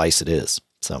 device it is.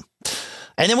 So,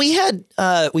 and then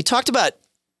we talked about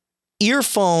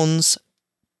earphones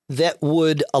that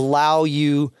would allow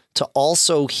you to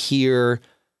also hear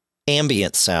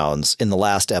ambient sounds in the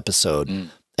last episode.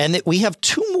 And that we have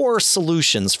two more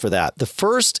solutions for that. The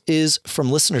first is from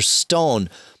listener Stone,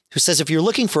 who says, if you're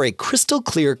looking for a crystal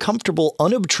clear, comfortable,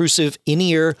 unobtrusive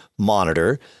in-ear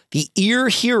monitor, the Ear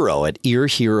Hero at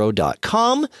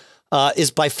earhero.com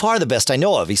is by far the best I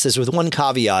know of. He says, with one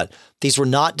caveat, these were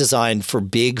not designed for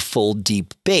big, full,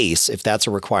 deep bass. If that's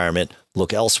a requirement,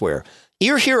 look elsewhere.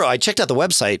 Ear Hero, I checked out the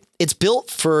website. It's built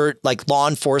for like law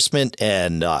enforcement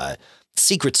and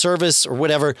Secret Service or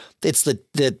whatever. It's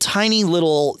the tiny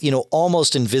little,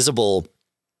 almost invisible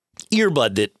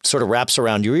earbud that sort of wraps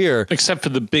around your ear. Except for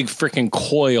the big freaking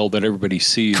coil that everybody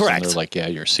sees. Correct. And they're like, yeah,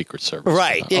 you're Secret Service.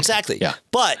 Right, Okay. exactly. Yeah.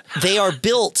 But they are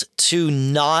built to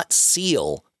not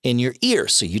seal in your ear.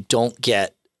 So you don't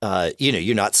get,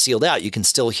 you're not sealed out. You can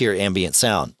still hear ambient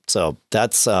sound. So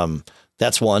that's one.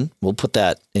 We'll put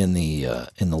that in the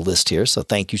list here. So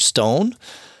thank you, Stone.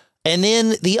 And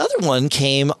then the other one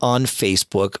came on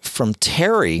Facebook from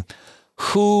Terry,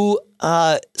 who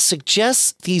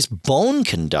suggests these bone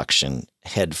conduction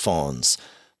headphones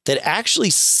that actually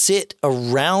sit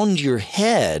around your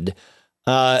head.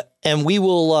 And we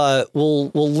will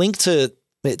we'll link to,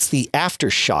 it's the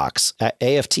Aftershocks,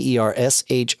 AFTERSHOKZ,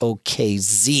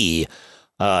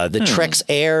 the Trex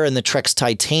Air and the Trex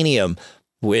Titanium,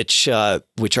 which are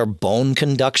bone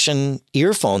conduction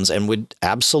earphones and would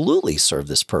absolutely serve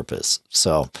this purpose.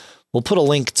 So we'll put a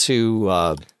link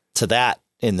to that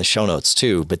in the show notes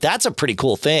too. But that's a pretty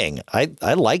cool thing.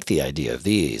 I like the idea of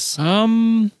these.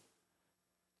 I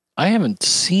haven't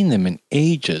seen them in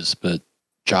ages, but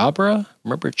Jabra,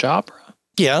 remember Jabra?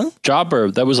 Yeah.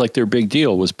 Jabra, that was like their big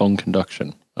deal, was bone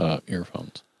conduction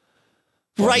earphones.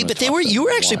 Right, but you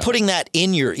were actually putting that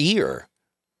in your ear.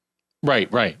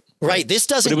 Right. Right. This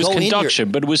doesn't go in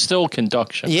conduction, but it was still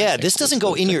conduction. Yeah, this doesn't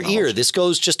go in your ear. This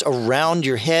goes just around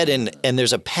your head, and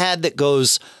there's a pad that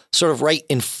goes sort of right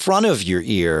in front of your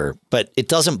ear, but it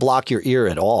doesn't block your ear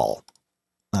at all.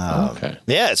 Okay.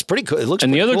 Yeah, it's pretty cool. It looks.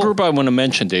 And the other cool. group I want to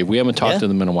mention, Dave, we haven't talked to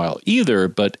them in a while either,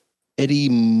 but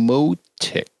Etymotic.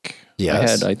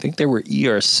 Yes. I think they were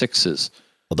ER6s.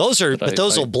 Well,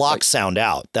 those will block sound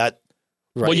out. That.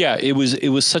 Right. Well, yeah, it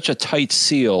was such a tight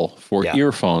seal for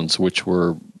earphones, which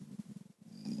were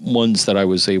ones that I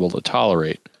was able to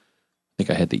tolerate. I think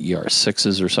I had the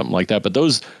ER6s or something like that. But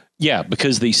those,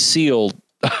 because they sealed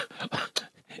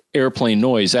airplane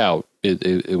noise out,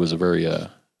 it was a very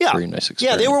very nice experience.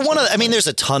 Yeah, they were one of the, there's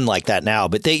a ton like that now,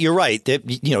 but you're right.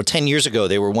 10 years ago,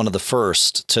 they were one of the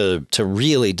first to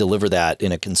really deliver that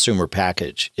in a consumer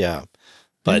package. Yeah.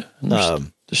 But they're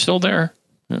still there.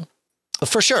 Yeah.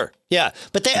 For sure. Yeah.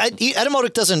 But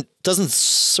Etymotic doesn't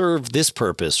serve this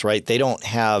purpose, right? They don't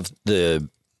have.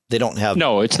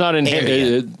 No, it's not in.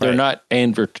 They're not.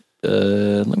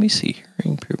 Let me see.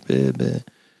 Hearing.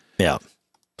 Yeah.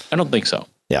 I don't think so.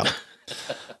 Yeah.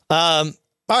 All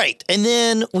right. And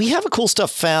then we have a cool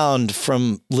stuff found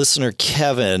from listener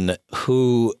Kevin,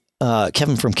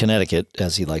 Kevin from Connecticut,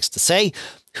 as he likes to say,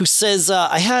 who says,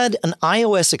 I had an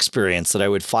iOS experience that I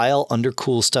would file under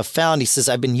cool stuff found. He says,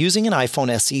 I've been using an iPhone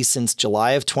SE since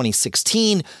July of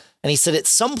 2016. And he said, at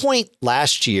some point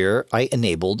last year, I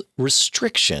enabled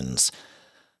restrictions.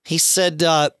 He said,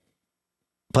 but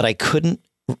I couldn't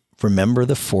remember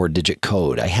the 4-digit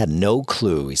code. I had no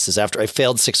clue. He says, after I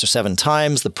failed 6 or 7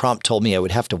 times, the prompt told me I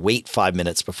would have to wait 5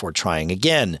 minutes before trying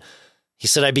again. He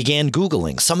said, I began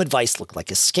Googling. Some advice looked like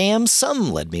a scam.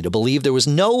 Some led me to believe there was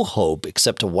no hope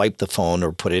except to wipe the phone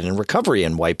or put it in recovery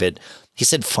and wipe it. He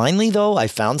said, finally, though, I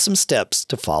found some steps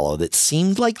to follow that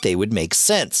seemed like they would make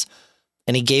sense.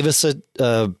 And he gave us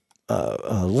a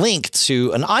link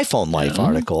to an iPhone Life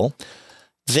article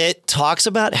that talks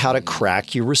about how to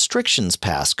crack your restrictions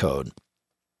passcode.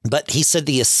 But he said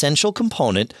the essential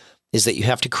component is that you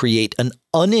have to create an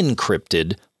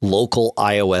unencrypted local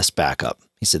iOS backup.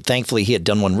 He said, thankfully, he had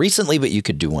done one recently, but you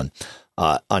could do one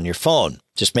on your phone.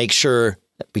 Just make sure,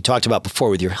 we talked about before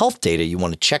with your health data, you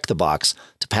want to check the box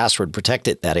to password protect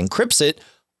it. That encrypts it.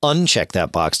 Uncheck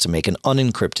that box to make an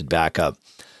unencrypted backup.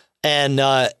 And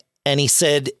he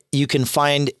said you can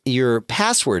find your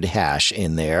password hash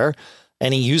in there.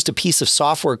 And he used a piece of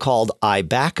software called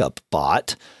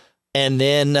iBackupBot and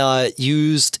then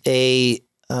used he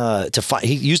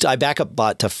used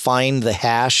iBackupBot to find the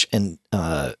hash and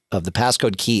of the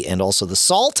passcode key and also the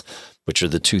salt, which are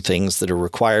the two things that are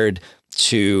required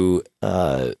to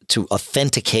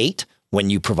authenticate when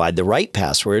you provide the right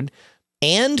password.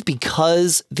 And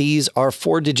because these are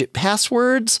 4-digit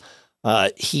passwords,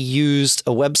 he used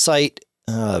a website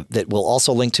that we'll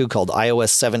also link to called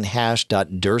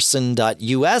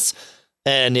iOS7hash.durson.us.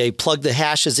 And they plugged the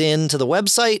hashes into the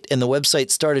website, and the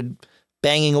website started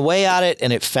banging away at it,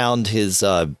 and it found his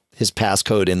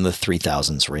passcode in the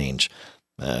 3000s range.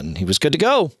 And he was good to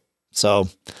go. So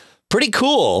pretty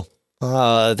cool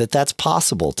that's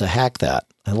possible to hack that.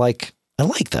 I like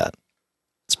that.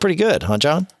 It's pretty good, huh,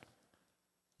 John?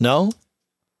 No?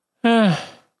 No?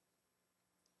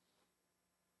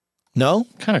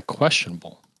 Kind of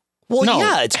questionable. Well, no,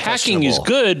 yeah, it's hacking is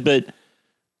good, but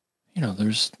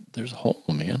there's a hole,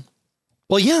 man.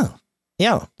 Well, yeah.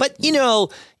 Yeah. But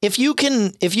if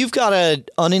you've got an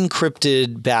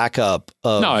unencrypted backup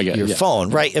of your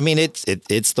phone, right? I mean,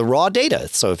 it's the raw data.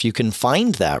 So if you can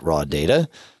find that raw data,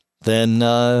 then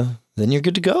you're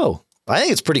good to go. I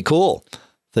think it's pretty cool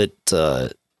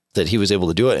that he was able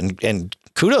to do it, and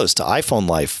kudos to iPhone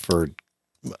Life for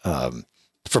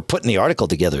putting the article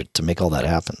together to make all that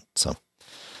happen. So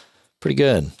pretty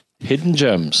good. Hidden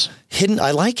gems.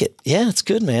 I like it. Yeah, it's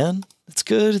good, man. It's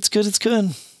good. It's good. It's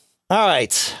good. All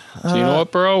right. So you know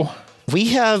what, bro? We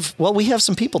have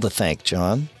some people to thank,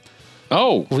 John.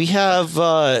 Oh. We have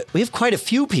quite a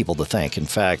few people to thank. In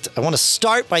fact, I want to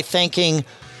start by thanking,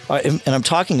 and I'm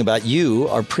talking about you,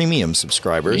 our premium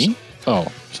subscribers. Me? Oh,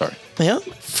 sorry. Yeah.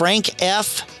 Frank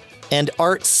F. and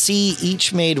Art C.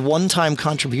 each made one-time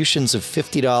contributions of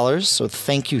 $50. So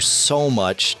thank you so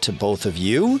much to both of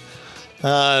you.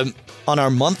 On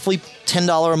our monthly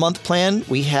 $10 a month plan,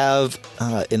 we have,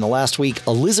 in the last week,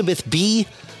 Elizabeth B.,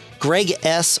 Greg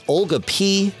S., Olga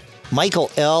P.,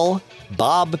 Michael L.,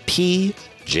 Bob P.,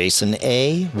 Jason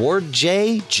A., Ward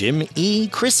J., Jim E.,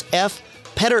 Chris F.,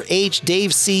 Petter H.,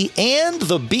 Dave C., and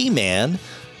the B-Man,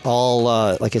 all,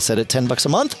 like I said, at $10 a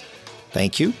month.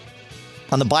 Thank you.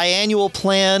 On the biannual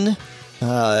plan,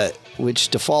 which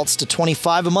defaults to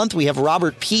 $25 a month, we have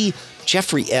Robert P.,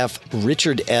 Jeffrey F.,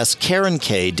 Richard S., Karen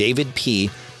K., David P.,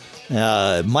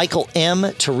 Michael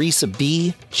M., Teresa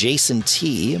B., Jason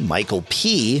T., Michael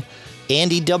P.,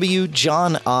 Andy W.,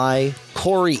 John I.,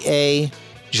 Corey A.,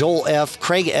 Joel F.,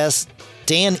 Craig S.,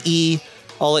 Dan E.,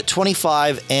 all at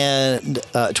 25 and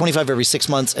 25 every 6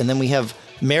 months. And then we have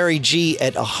Mary G.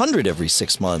 at 100 every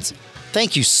 6 months.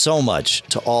 Thank you so much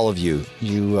to all of you.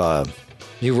 You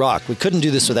rock. We couldn't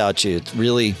do this without you.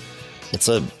 It's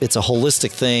a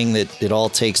holistic thing that it all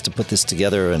takes to put this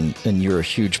together, and you're a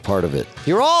huge part of it.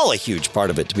 You're all a huge part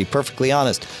of it, to be perfectly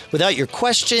honest. Without your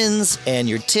questions and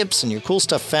your tips and your cool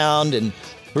stuff found, and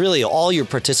really all your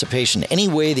participation, any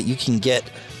way that you can get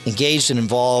engaged and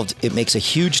involved, it makes a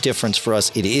huge difference for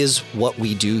us. It is what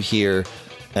we do here,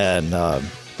 and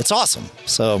it's awesome.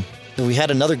 So we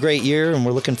had another great year, and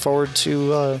we're looking forward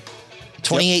to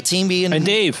 2018 being and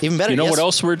Dave, even better. You know what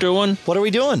else we're doing? What are we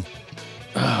doing?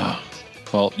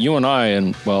 Well, you and I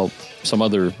and, some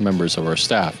other members of our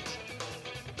staff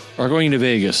are going to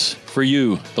Vegas for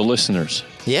you, the listeners.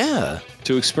 Yeah.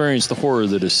 To experience the horror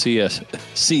that is CES.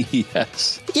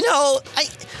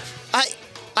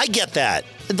 I get that.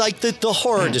 Like the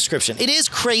horror description. It is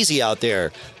crazy out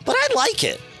there, but I like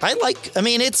it.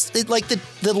 It's like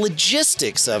the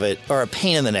logistics of it are a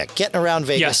pain in the neck. Getting around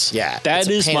Vegas. Yes. Yeah. That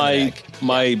is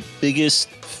my biggest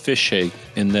fish shake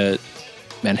in that.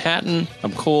 Manhattan,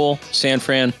 I'm cool. San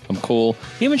Fran, I'm cool.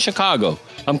 Even Chicago,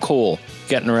 I'm cool.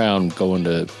 Getting around, going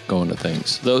to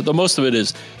things. The most of it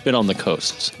has been on the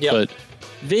coasts. Yep. But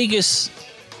Vegas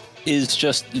is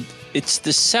just, it's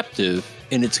deceptive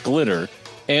in its glitter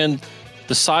and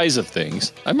the size of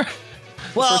things. I remember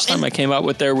the first time I came out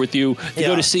with you to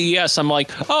go to CES, I'm like,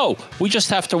 oh, we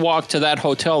just have to walk to that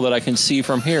hotel that I can see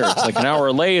from here. It's like an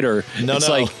hour later.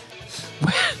 Like,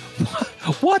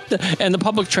 what and the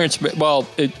public transport? Well,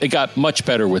 it got much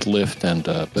better with Lyft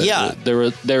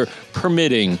they're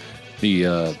permitting the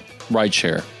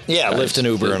rideshare. Yeah, Lyft and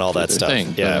Uber and all that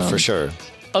stuff. Yeah, for sure.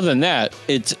 Other than that,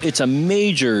 it's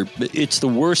the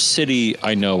worst city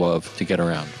I know of to get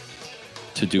around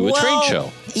to do a trade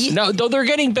show. No, though they're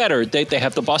getting better. They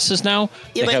have the buses now.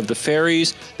 They have the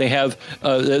ferries. They have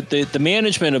the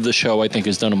management of the show. I think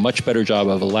has done a much better job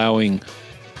of allowing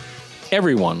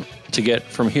everyone to get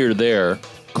from here to there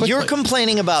quickly. You're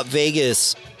complaining about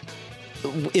Vegas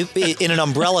in an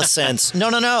umbrella sense.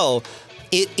 No.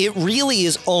 It really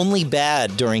is only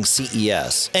bad during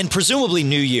CES and presumably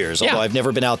New Year's, although I've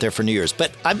never been out there for New Year's.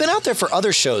 But I've been out there for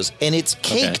other shows, and it's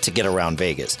cake to get around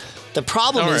Vegas. The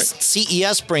problem is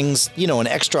CES brings, an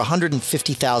extra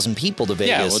 150,000 people to Vegas.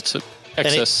 Yeah, well, it's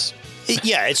excess.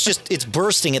 It's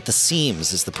bursting at the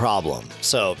seams is the problem.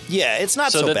 So, it's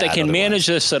not so bad. So that they can manage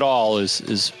this at all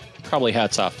is probably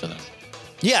hats off to them.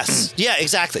 Yes. Yeah,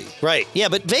 exactly. Right. Yeah,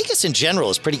 but Vegas in general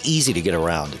is pretty easy to get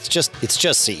around. It's just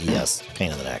CES,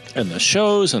 pain in the neck. And the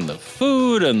shows and the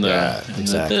food and the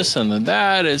this and the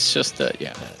that. It's just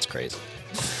it's crazy.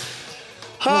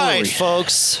 All right,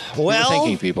 folks. Well,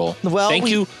 thanking people. Well, thank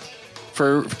you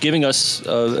for giving us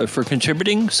for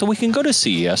contributing, so we can go to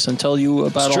CES and tell you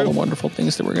about all the wonderful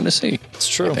things that we're going to see. It's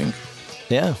true. I think.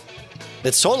 Yeah,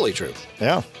 it's totally true.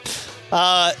 Yeah.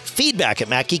 Feedback at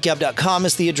macgeekup.com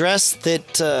is the address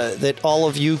that all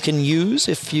of you can use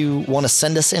if you want to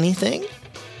send us anything.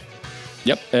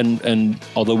 Yep, and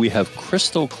although we have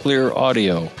crystal clear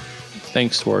audio,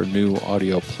 thanks to our new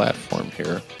audio platform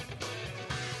here,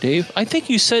 Dave, I think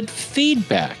you said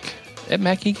feedback at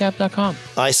macgeekup.com.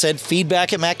 I said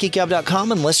feedback at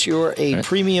macgeekup.com unless you're a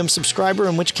premium subscriber,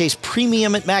 in which case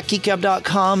premium at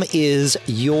macgeekup.com is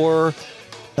your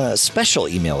special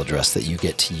email address that you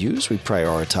get to use. We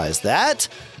prioritize that.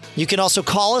 You can also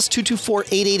call us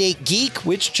 224-888-GEEK,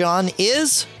 which, John,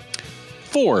 is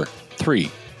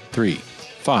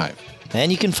 4335.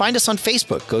 And you can find us on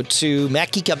Facebook. Go to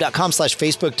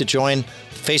macgeekup.com/Facebook to join the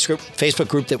Facebook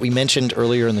group that we mentioned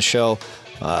earlier in the show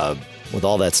with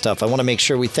all that stuff. I want to make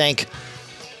sure we thank,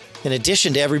 in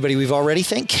addition to everybody we've already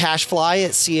thanked, CashFly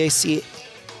at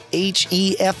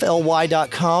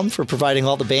CACHEFLY.com for providing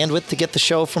all the bandwidth to get the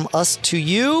show from us to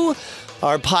you.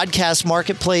 Our podcast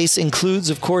marketplace includes,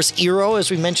 of course, Eero,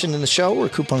 as we mentioned in the show, where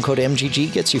coupon code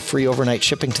MGG gets you free overnight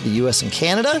shipping to the U.S. and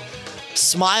Canada.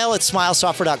 Smile at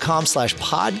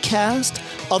smilesoftware.com/podcast.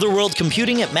 Otherworld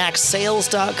Computing at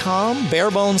maxsales.com.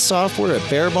 Barebones Software at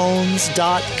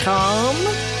barebones.com.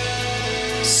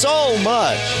 So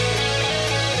much.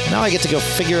 Now I get to go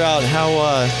figure out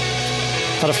how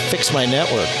to fix my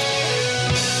network.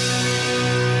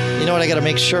 You know what I got to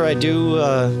make sure I do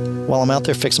while I'm out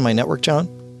there fixing my network, John?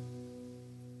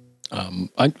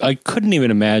 I couldn't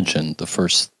even imagine the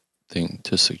first thing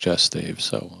to suggest, Dave.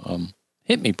 So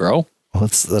hit me, bro. Well,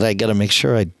 it's that I got to make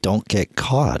sure I don't get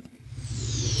caught.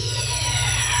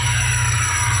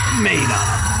 Made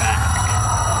on Mac.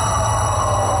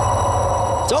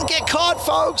 Don't get caught,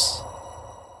 folks.